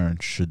your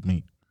parents should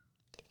meet.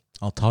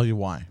 I'll tell you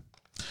why.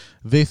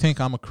 They think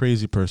I'm a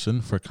crazy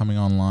person for coming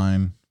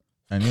online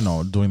and,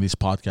 doing these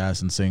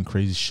podcasts and saying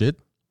crazy shit.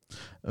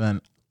 And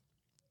then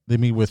they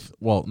meet with,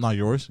 well, not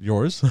yours,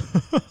 your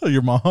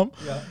mom.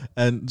 Yeah.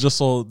 And just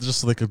so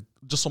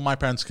my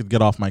parents could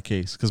get off my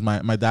case. Because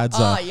my dad's,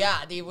 Yeah,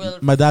 they will.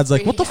 my dad's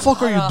like, what the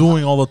fuck are you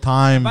doing all the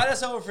time? Invite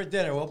us over for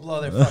dinner. We'll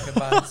blow their fucking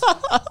minds.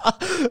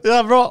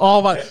 Yeah, bro.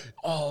 Oh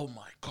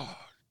my God.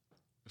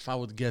 If I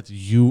would get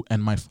you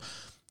and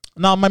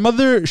now, my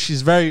mother,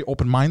 she's very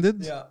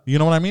open-minded. Yeah. You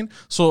know what I mean?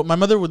 So my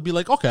mother would be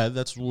like, okay,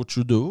 that's what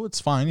you do. It's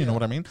fine. You know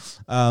what I mean?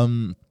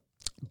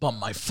 But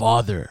my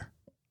father,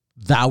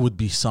 that would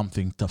be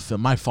something to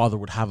film. My father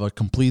would have a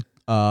complete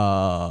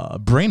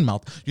brain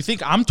melt. You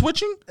think I'm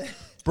twitching?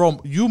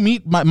 Bro, you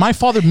meet, my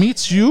father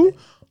meets you?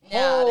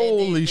 Yeah,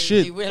 Holy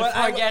shit. They will But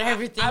forget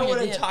everything. I you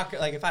wouldn't did. talk,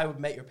 like, if I would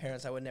met your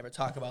parents, I would never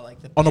talk about,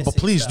 like, the Oh, no, but pissing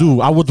please stuff. do.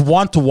 I would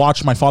want to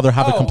watch my father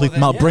have a Oh, complete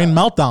well, then, brain yeah.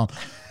 meltdown.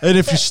 And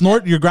if you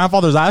snort your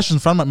grandfather's ashes in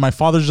front of my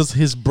father's just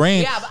his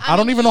brain, Yeah, but I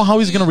don't mean, even know how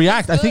he's going to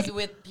react. I good think...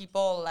 with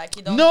people like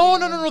you don't. No,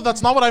 do- no.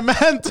 That's not what I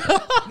meant.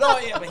 No,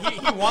 yeah, but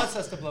he wants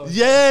us to blow his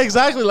Yeah,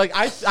 exactly. Like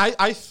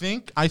I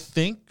think,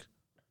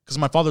 because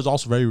my father's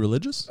also very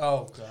religious.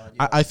 Oh, God.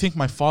 Yeah. I think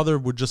my father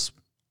would just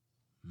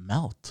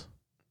melt.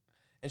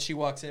 and she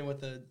walks in with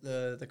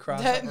the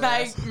cross.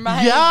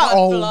 my Yeah, butt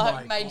oh plug,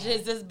 my my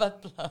Jesus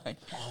butt plug.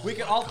 We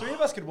could all three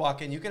of us could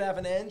walk in. You could have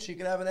an end, she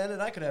could have an end,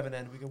 and I could have an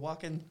end. We could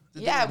walk in.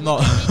 Yeah, we No.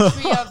 can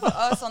be 3 of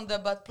us on the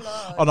butt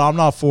plug. Oh no, I'm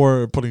not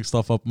for putting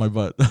stuff up my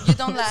butt. You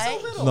don't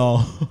like?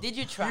 No, Did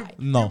you try?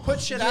 no. Put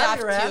shit You out have of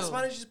your ass. to.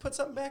 Why don't you just put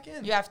something back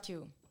in? You have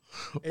to.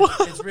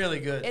 It's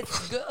really good.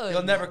 It's good.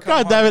 You'll never come.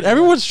 God damn it! hard.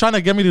 Everyone's trying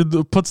to get me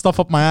to put stuff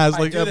up my ass. I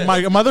Like do this.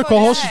 my other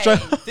co-host is trying.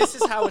 This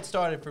is how it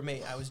started for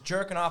me. I was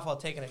jerking off while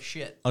taking a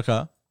shit,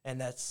 Okay. and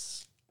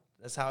that's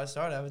how I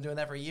started. I've been doing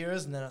that for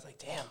years, and then I was like,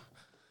 damn,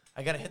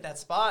 I gotta hit that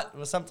spot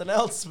with something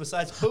else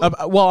besides poop.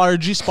 Well, our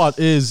G spot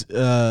is.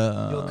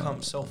 You'll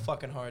come so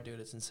fucking hard, dude.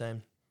 It's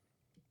insane.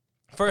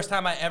 First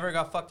time I ever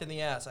got fucked in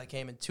the ass, I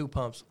came in 2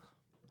 pumps,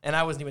 and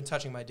I wasn't even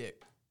touching my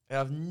dick.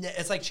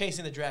 It's like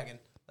chasing the dragon.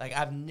 Like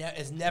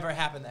it's never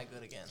happened that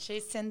good again.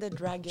 Chasing the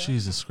dragon.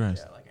 Jesus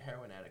Christ. Yeah, like a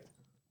heroin addict.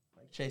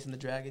 Like chasing the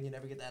dragon, you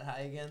never get that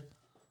high again.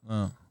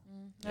 I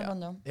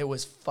don't know. It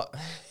was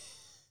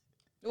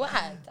What?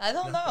 I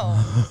don't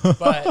know.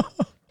 but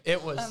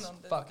it was I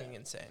don't know. fucking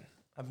insane.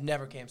 I've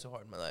never came so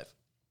hard in my life.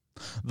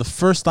 The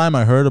first time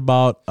I heard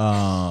about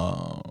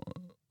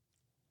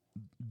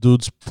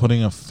dudes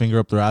putting a finger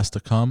up their ass to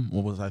come,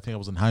 I think I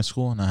was in high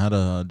school, and I had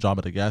a job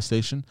at a gas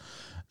station,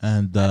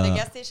 and At the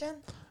gas station?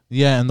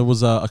 yeah, and there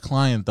was a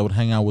client that would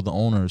hang out with the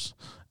owners,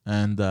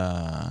 and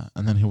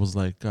then he was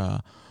like,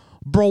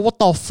 bro, what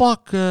the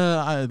fuck?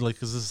 Cause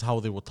this is how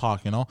they would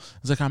talk, you know.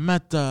 He's like, I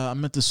met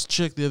this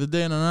chick the other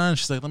day, and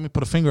she's like, let me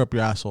put a finger up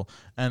your asshole.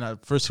 And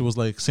at first he was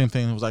like, same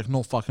thing. He was like,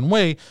 no fucking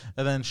way.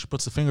 And then she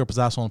puts the finger up his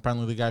asshole, and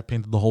apparently the guy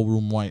painted the whole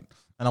room white.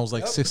 And I was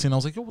like 16. I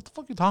was like, yo, what the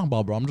fuck you talking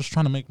about, bro? I'm just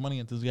trying to make money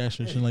at this gas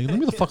station. Like, leave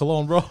me the fuck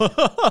alone, bro.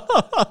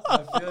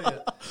 I feel you.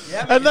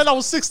 Yeah, And then I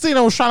was 16.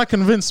 I was trying to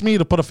convince me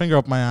to put a finger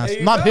up my ass. There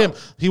you Not go. him.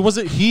 He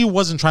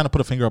wasn't trying to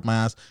put a finger up my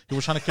ass. He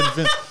was trying to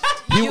convince.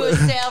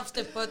 Yourself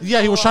to put.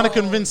 Yeah, he was trying to Oh.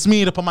 convince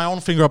me to put my own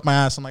finger up my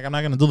ass. I'm like, I'm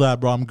not gonna do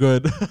that, bro. I'm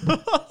good.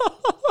 Fuck,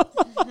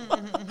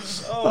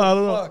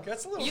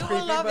 that's a little You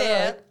creepy. will love but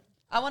it.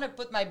 I want to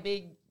put my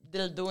big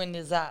dildo in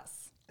his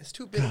ass. It's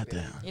too big.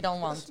 baby. You don't Get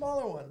a want.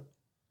 smaller one.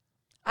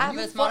 I have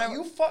you a smaller.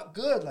 You fuck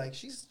good. Like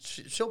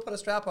she'll put a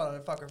strap on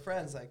and fuck her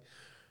friends. Like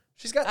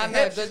she's got the I'm a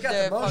hips. good, She's got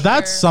the motion. fucker.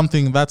 That's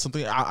something.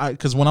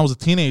 Because when I was a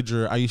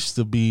teenager, I used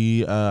to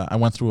be. I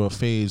went through a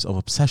phase of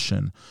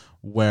obsession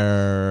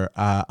where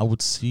I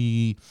would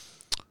see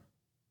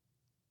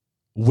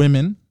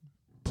women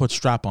put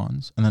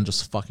strap-ons and then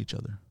just fuck each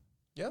other.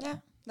 Yeah,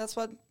 that's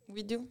what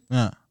we do.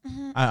 Yeah,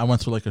 I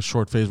went through like a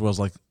short phase where I was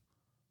like,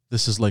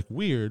 "This is like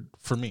weird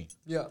for me,"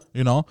 Yeah.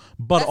 you know.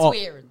 But That's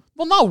weird.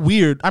 Well, not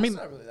weird. I mean,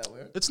 It's not really that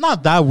weird. it's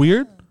not that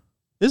weird.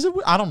 Is it?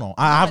 I don't know.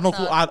 I have no it's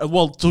clue. not.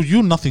 Well, to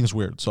you, nothing's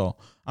weird. So,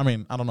 I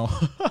mean, I don't know.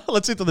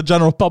 Let's say to the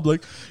general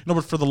public,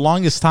 but for the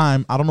longest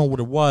time, I don't know what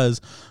it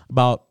was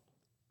about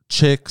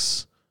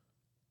chicks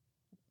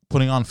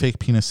putting on fake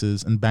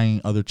penises and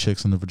banging other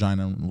chicks in the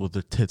vagina with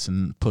their tits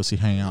and pussy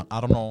hanging out.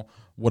 I don't know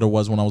what it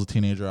was when I was a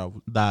teenager.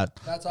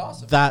 That's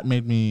awesome. That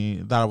made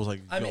me. That I was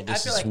like, I yo, mean, I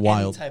this feel is like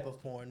wild. any type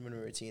of porn when we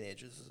were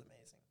teenagers is amazing.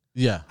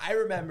 Yeah. I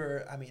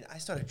remember, I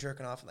started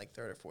jerking off in like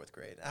 3rd or 4th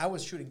grade. I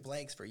was shooting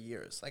blanks for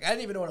years. Like, I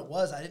didn't even know what it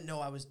was. I didn't know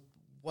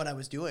what I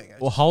was doing.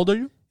 Well, how old are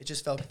you? It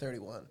just felt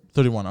 31.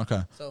 31.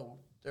 Okay. So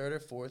 3rd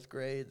or 4th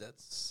grade,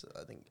 that's,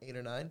 I think, 8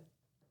 or 9.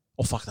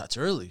 Oh fuck, that's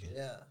early.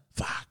 Yeah.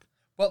 Fuck.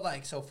 But,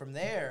 like, so from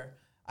there,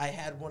 I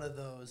had one of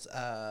those,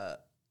 I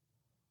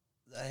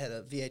had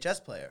a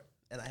VHS player,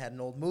 and I had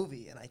an old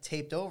movie, and I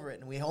taped over it,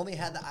 and we only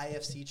had the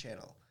IFC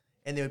channel.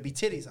 And there would be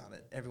titties on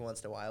it every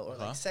once in a while, or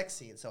like sex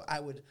scenes. So I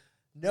would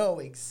know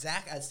I'd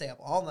stay up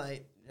all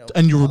night.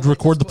 And you would all the way to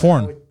record the school,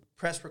 and porn. I would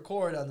press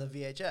record on the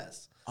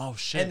VHS. Oh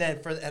shit. And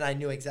then I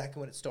knew exactly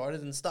when it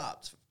started and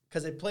stopped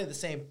because they'd play the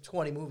same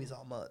 20 movies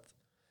all month.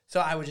 So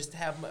I would just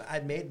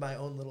I'd made my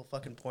own little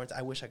fucking porns.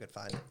 I wish I could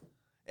find it.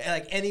 And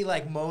like any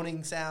like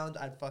moaning sound,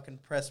 I'd fucking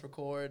press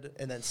record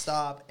and then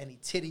stop. Any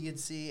titty you'd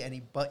see, any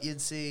butt you'd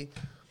see.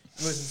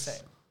 It was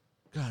insane.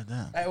 God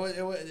damn.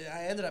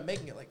 I ended up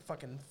making it like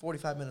fucking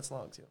 45 minutes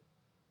long too.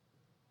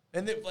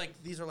 And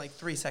these are like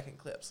 3-second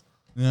clips.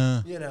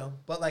 Yeah. You know,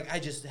 but like I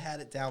just had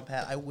it down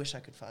pat. I wish I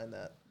could find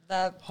that.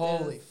 That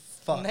Holy is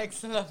fuck.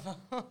 next level.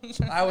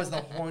 I was the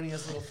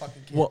horniest little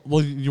fucking kid.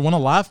 Well, you want to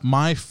laugh?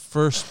 My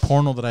first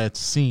porno that I had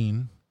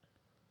seen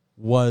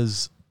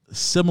was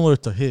similar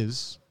to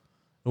his.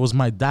 It was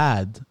my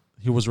dad.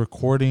 He was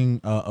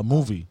recording a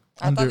movie.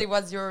 I thought it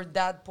was your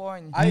dad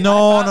porn.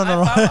 No.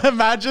 found-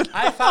 Imagine.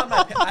 I found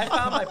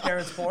my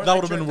parents' porn. That I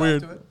would've been jerked off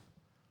weird. to it.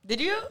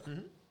 Did you?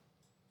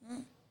 Mm-hmm.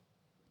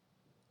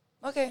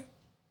 Okay.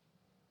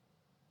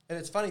 And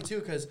it's funny too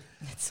because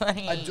It's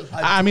funny.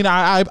 I mean,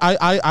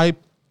 I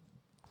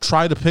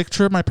try to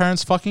picture my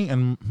parents fucking,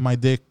 and my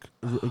dick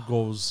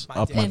goes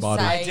up dick- my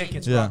body. Inside. My dick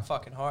gets Yeah. rock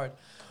fucking hard.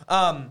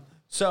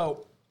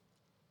 So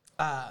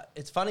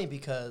it's funny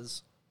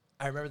because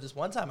I remember this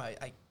one time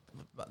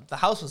the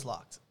house was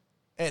locked,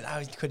 and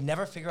I could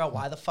never figure out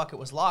why the fuck it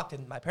was locked,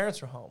 and my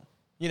parents were home.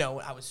 You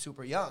know, I was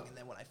super young, and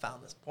then when I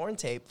found this porn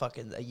tape,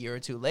 fucking a year or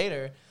two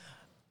later,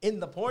 in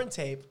the porn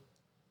tape,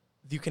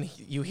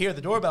 you hear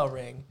the doorbell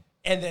ring.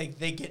 And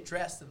they get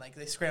dressed and like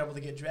they scramble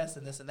to get dressed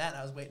and this and that. And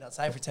I was waiting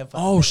outside for 10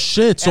 fucking minutes.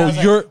 Shit! And So I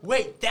was you're like,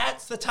 wait,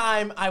 that's the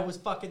time I was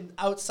fucking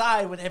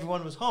outside when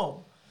everyone was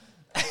home.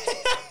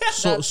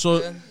 so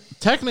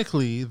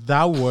technically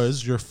that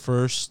was your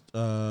first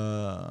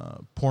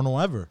porno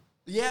ever.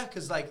 Yeah,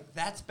 because like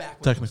that's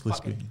back when Technically it was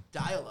fucking speaking.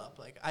 dial up.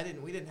 Like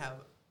we didn't have.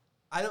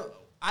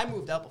 I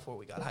moved out before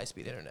we got high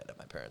speed internet at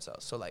my parents'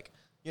 house. So like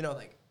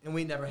and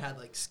we never had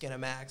like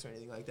Skinamax or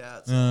anything like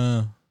that.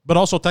 So. But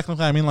also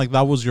technically, I mean, like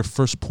that was your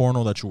first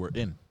porno that you were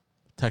in.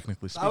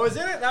 Technically speaking, I was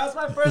in it. That was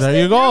my first.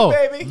 There you go,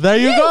 baby. There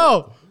you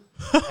go.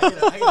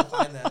 I gotta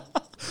find that.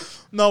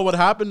 No, what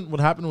happened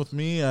with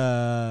me?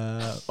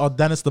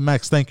 Dennis the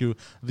Mex, thank you.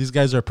 These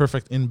guys are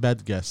perfect in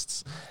bed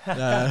guests.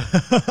 Yeah,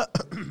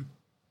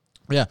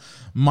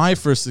 my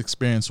first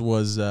experience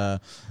was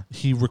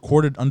he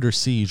recorded Under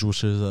Siege,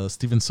 which is a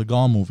Steven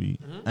Seagal movie,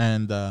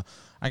 and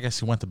I guess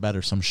he went to bed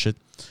or some shit.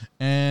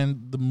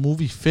 And the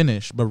movie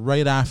finished, but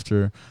right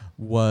after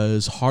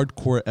was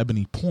hardcore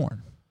ebony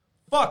porn.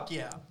 Fuck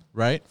yeah.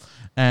 Right?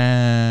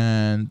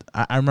 And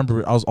I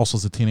remember I was also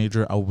as a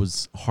teenager, I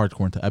was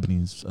hardcore into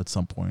ebonies at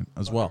some point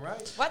as well.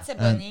 Right. What's a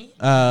bunny?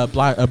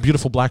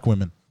 Beautiful black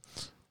women.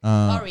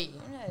 Sorry.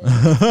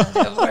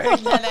 The word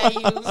that I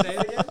use. Say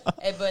it again.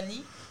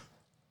 Ebony.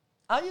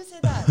 How do you say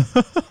that?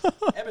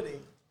 Ebony.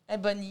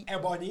 Ebony.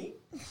 Ebony.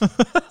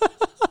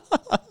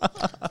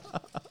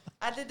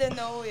 I didn't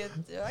know it.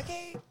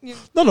 Okay.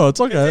 No, it's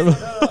okay. No,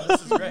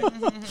 this is great.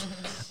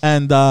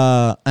 And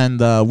I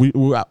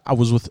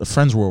was with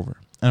friends were over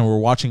and we were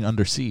watching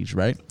Under Siege,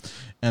 right?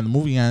 And the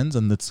movie ends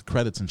and it's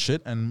credits and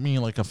shit. And me,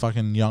 like a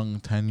fucking young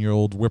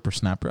 10-year-old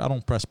whippersnapper, I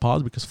don't press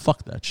pause because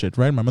fuck that shit,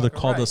 right? My mother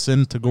called us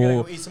in to We're gonna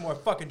go. go eat some more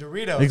fucking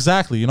Doritos.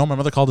 Exactly, you know, my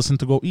mother called us in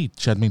to go eat.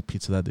 She had made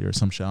pizza that day or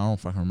some shit. I don't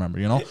fucking remember,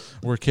 you know?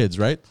 We're kids,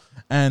 right?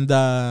 And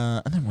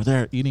then we're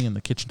there eating in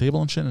the kitchen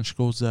table and shit. And she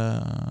goes,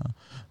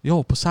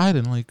 yo,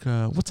 Poseidon, like,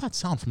 what's that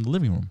sound from the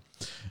living room?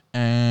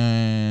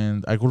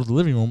 And I go to the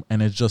living room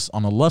and it's just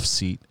on a love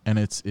seat and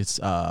it's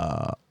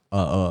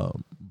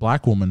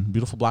black woman,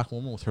 beautiful black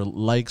woman with her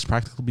legs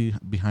practically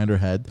behind her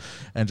head,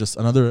 and just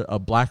another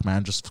black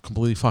man just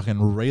completely fucking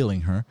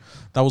railing her.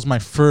 That was my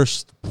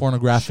first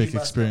pornographic She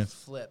must experience.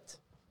 have flipped.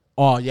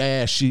 Oh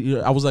yeah.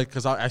 I was like,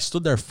 because I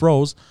stood there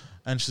froze,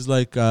 and she's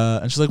like,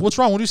 what's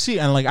wrong? What do you see?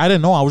 And like, I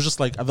didn't know. I was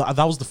just like,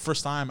 that was the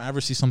first time I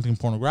ever see something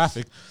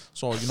pornographic.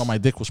 So my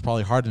dick was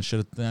probably hard and shit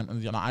at the end,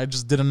 and I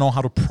just didn't know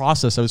how to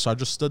process it. So I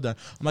just stood there.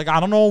 I'm like,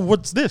 I don't know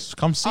what's this.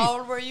 Come see. How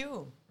old were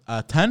you?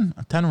 10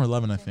 or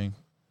 11, I think.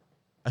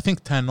 I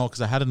think 10, no,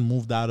 because I hadn't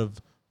moved out of...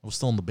 I was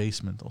still in the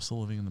basement. I was still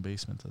living in the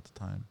basement at the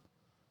time.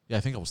 Yeah, I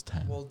think I was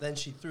 10. Well, then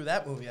she threw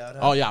that movie out. Huh?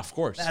 Oh, yeah, of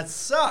course. That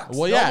sucks.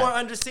 Well, no yeah. more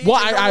Under Siege.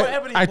 Well, no more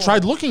Ebony I porn.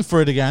 tried looking for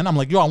it again. I'm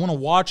like, yo, I want to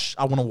watch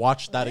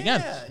that again.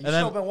 Yeah, you And should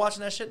then, have been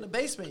watching that shit in the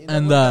basement. You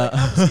and, never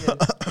would've got a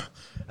copy of it.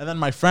 and then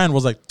my friend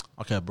was like,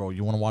 okay, bro,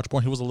 you want to watch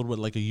porn? He was a little bit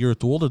like a year or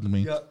two older than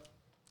me. Yep.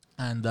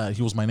 And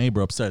he was my neighbor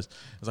upstairs.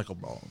 He was like, oh,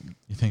 bro,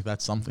 you think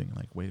that's something?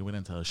 Like, wait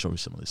until I show you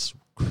some of this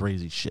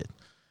crazy shit.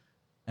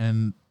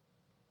 And...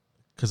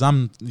 because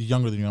I'm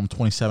younger than you, I'm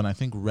 27. I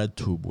think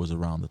RedTube was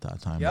around at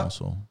that time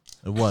also.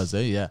 It was,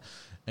 yeah.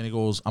 And he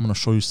goes, I'm going to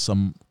show you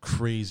some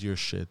crazier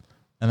shit.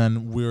 And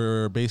then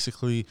we're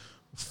basically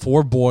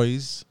 4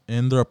 boys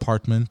in their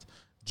apartment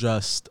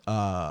just,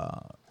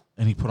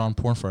 and he put on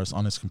porn for us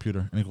on his computer.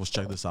 And he goes,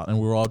 check this out. And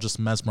we were all just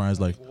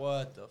mesmerized like,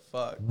 What the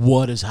fuck?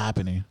 what is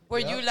happening? Were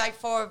you like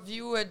 4 of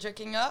you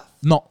jerking off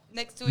No.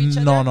 next to each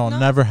No, other?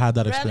 never had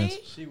that Really?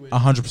 experience. She would.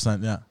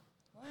 100%, yeah.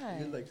 Why?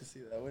 You'd like to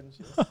see that, wouldn't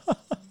you?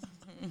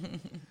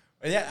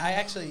 Yeah,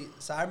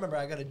 I remember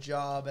I got a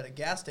job at a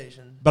gas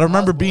station. But I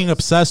remember Osborne's. being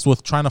obsessed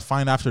with trying to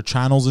find after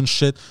channels and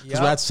shit because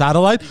we Yup. had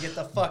satellite. You get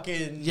the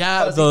fucking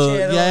Yeah, fuzzy channel, you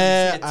see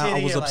a I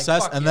titty, was you're like,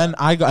 obsessed, fuck and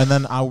yeah.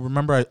 then I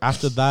remember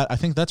after that, I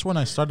think that's when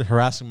I started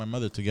harassing my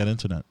mother to get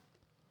internet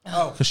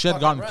Oh, because she had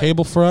fucking gotten right.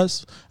 cable for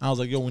us. And I was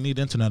like, "Yo, we need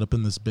internet up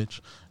in this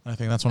bitch." And I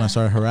think that's when I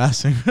started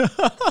harassing.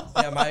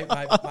 Yeah, my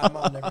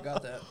mom never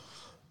got that.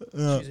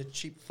 She's a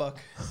cheap fuck.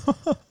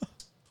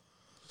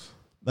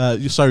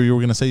 You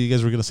were gonna say, you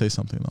guys were gonna say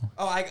something though.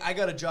 Oh, I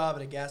got a job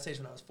at a gas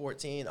station when I was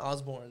 14,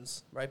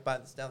 Osborne's, right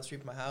down the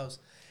street from my house,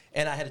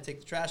 and I had to take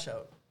the trash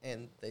out,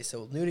 and they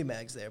sold nudie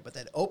mags there, but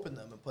they'd open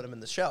them and put them in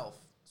the shelf.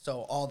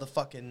 So all the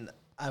fucking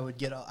I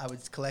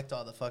would collect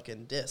all the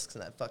fucking discs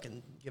and I'd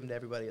fucking give them to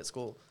everybody at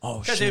school. Oh,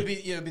 because shit.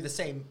 it'd be the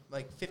same,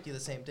 like 50 of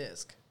the same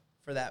disc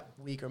for that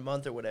week or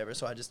month or whatever.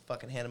 So I just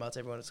fucking hand them out to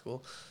everyone at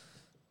school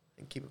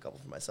and keep a couple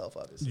for myself,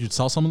 obviously. You'd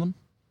sell some of them.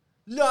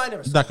 No, I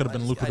never. sold That could them.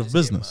 have been I just lucrative gave 'em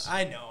business.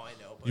 I know.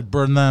 But You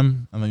burn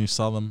them and then you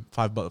sell them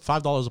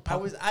 $5 a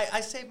pop. I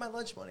saved my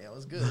lunch money. I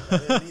was good. I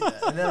didn't need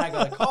that. And then I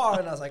got a car,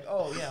 and I was like,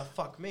 oh, yeah,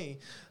 fuck me.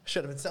 I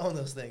should have been selling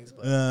those things,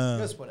 but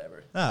just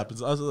whatever. Yeah,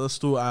 but us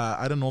two,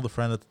 I didn't know the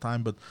friend at the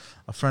time, but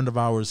a friend of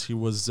ours, he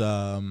was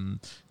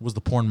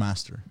the porn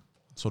master,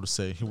 so to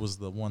say. He was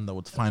the one that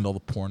would find all the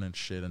porn and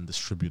shit and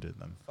distribute it.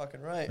 And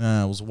Fucking right.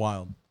 yeah, it was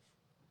wild.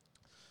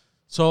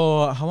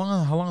 So how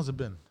long has it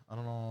been? I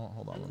don't know.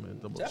 Hold on, let me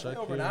double Definitely check.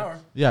 over here. an hour.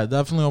 Yeah,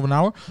 definitely over an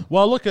hour.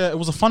 Well, look, it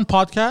was a fun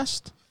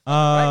podcast.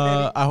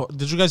 Right,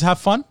 Did you guys have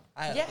fun?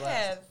 I had a Yeah.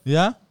 blast.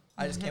 Yeah.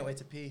 I just can't wait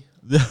to pee.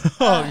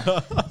 Oh,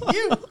 God.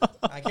 You.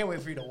 I can't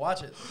wait for you to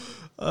watch it.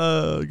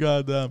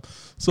 Goddamn.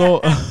 So,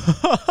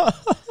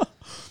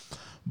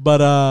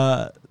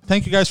 but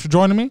thank you guys for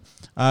joining me.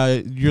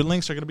 Your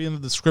links are going to be in the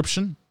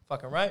description.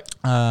 Fucking right.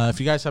 If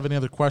you guys have any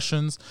other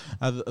questions,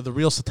 the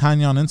real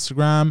Satania on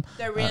Instagram.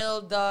 The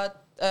real dot.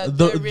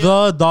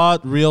 The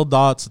dot real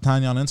dot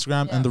Satania on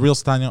Instagram Yeah. and the real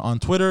Satania on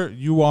Twitter.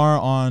 You are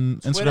on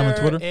Instagram and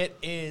Twitter. It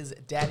is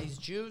Daddy's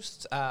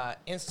Juiced.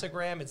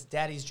 Instagram, it's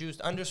Daddy's Juiced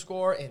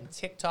 _, and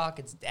TikTok,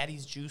 it's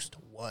Daddy's Juiced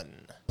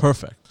 1.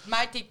 Perfect.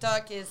 My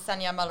TikTok is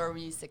Sanya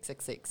Mallory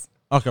 666.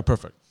 Okay,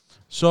 perfect.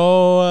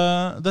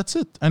 So that's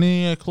it.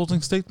 Any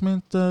closing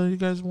statement you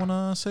guys want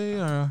to say?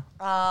 Or?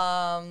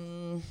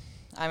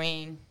 I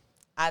mean,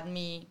 add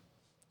me.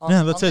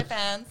 Yeah, that's it.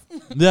 OnlyFans.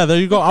 Yeah, there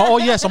you go. Oh,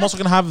 yes, I'm also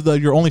gonna have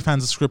your OnlyFans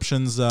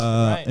descriptions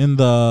in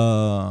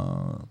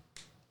the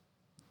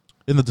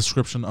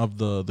description of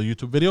the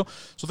YouTube video.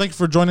 So thank you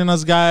for joining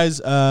us,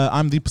 guys.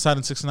 I'm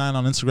DeepPoseidon69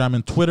 on Instagram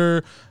and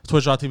Twitter,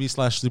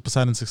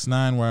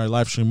 twitch.tv/DeepPoseidon69, where I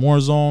live stream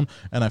Warzone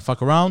and I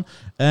fuck around.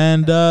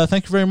 And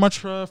thank you very much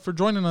for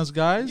joining us,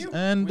 guys.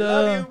 And we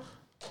love you.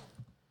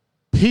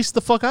 peace the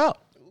fuck out.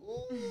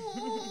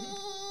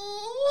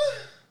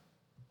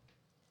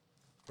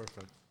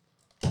 Perfect.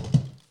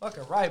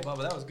 Fucking right,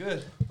 Bubba. That was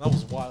good. That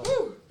was wild.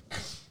 Woo.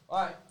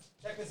 All right,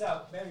 check this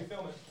out. Man, you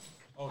film it.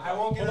 Oh, I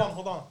won't get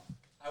hold on.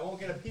 I won't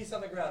get a piece on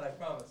the ground, I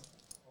promise.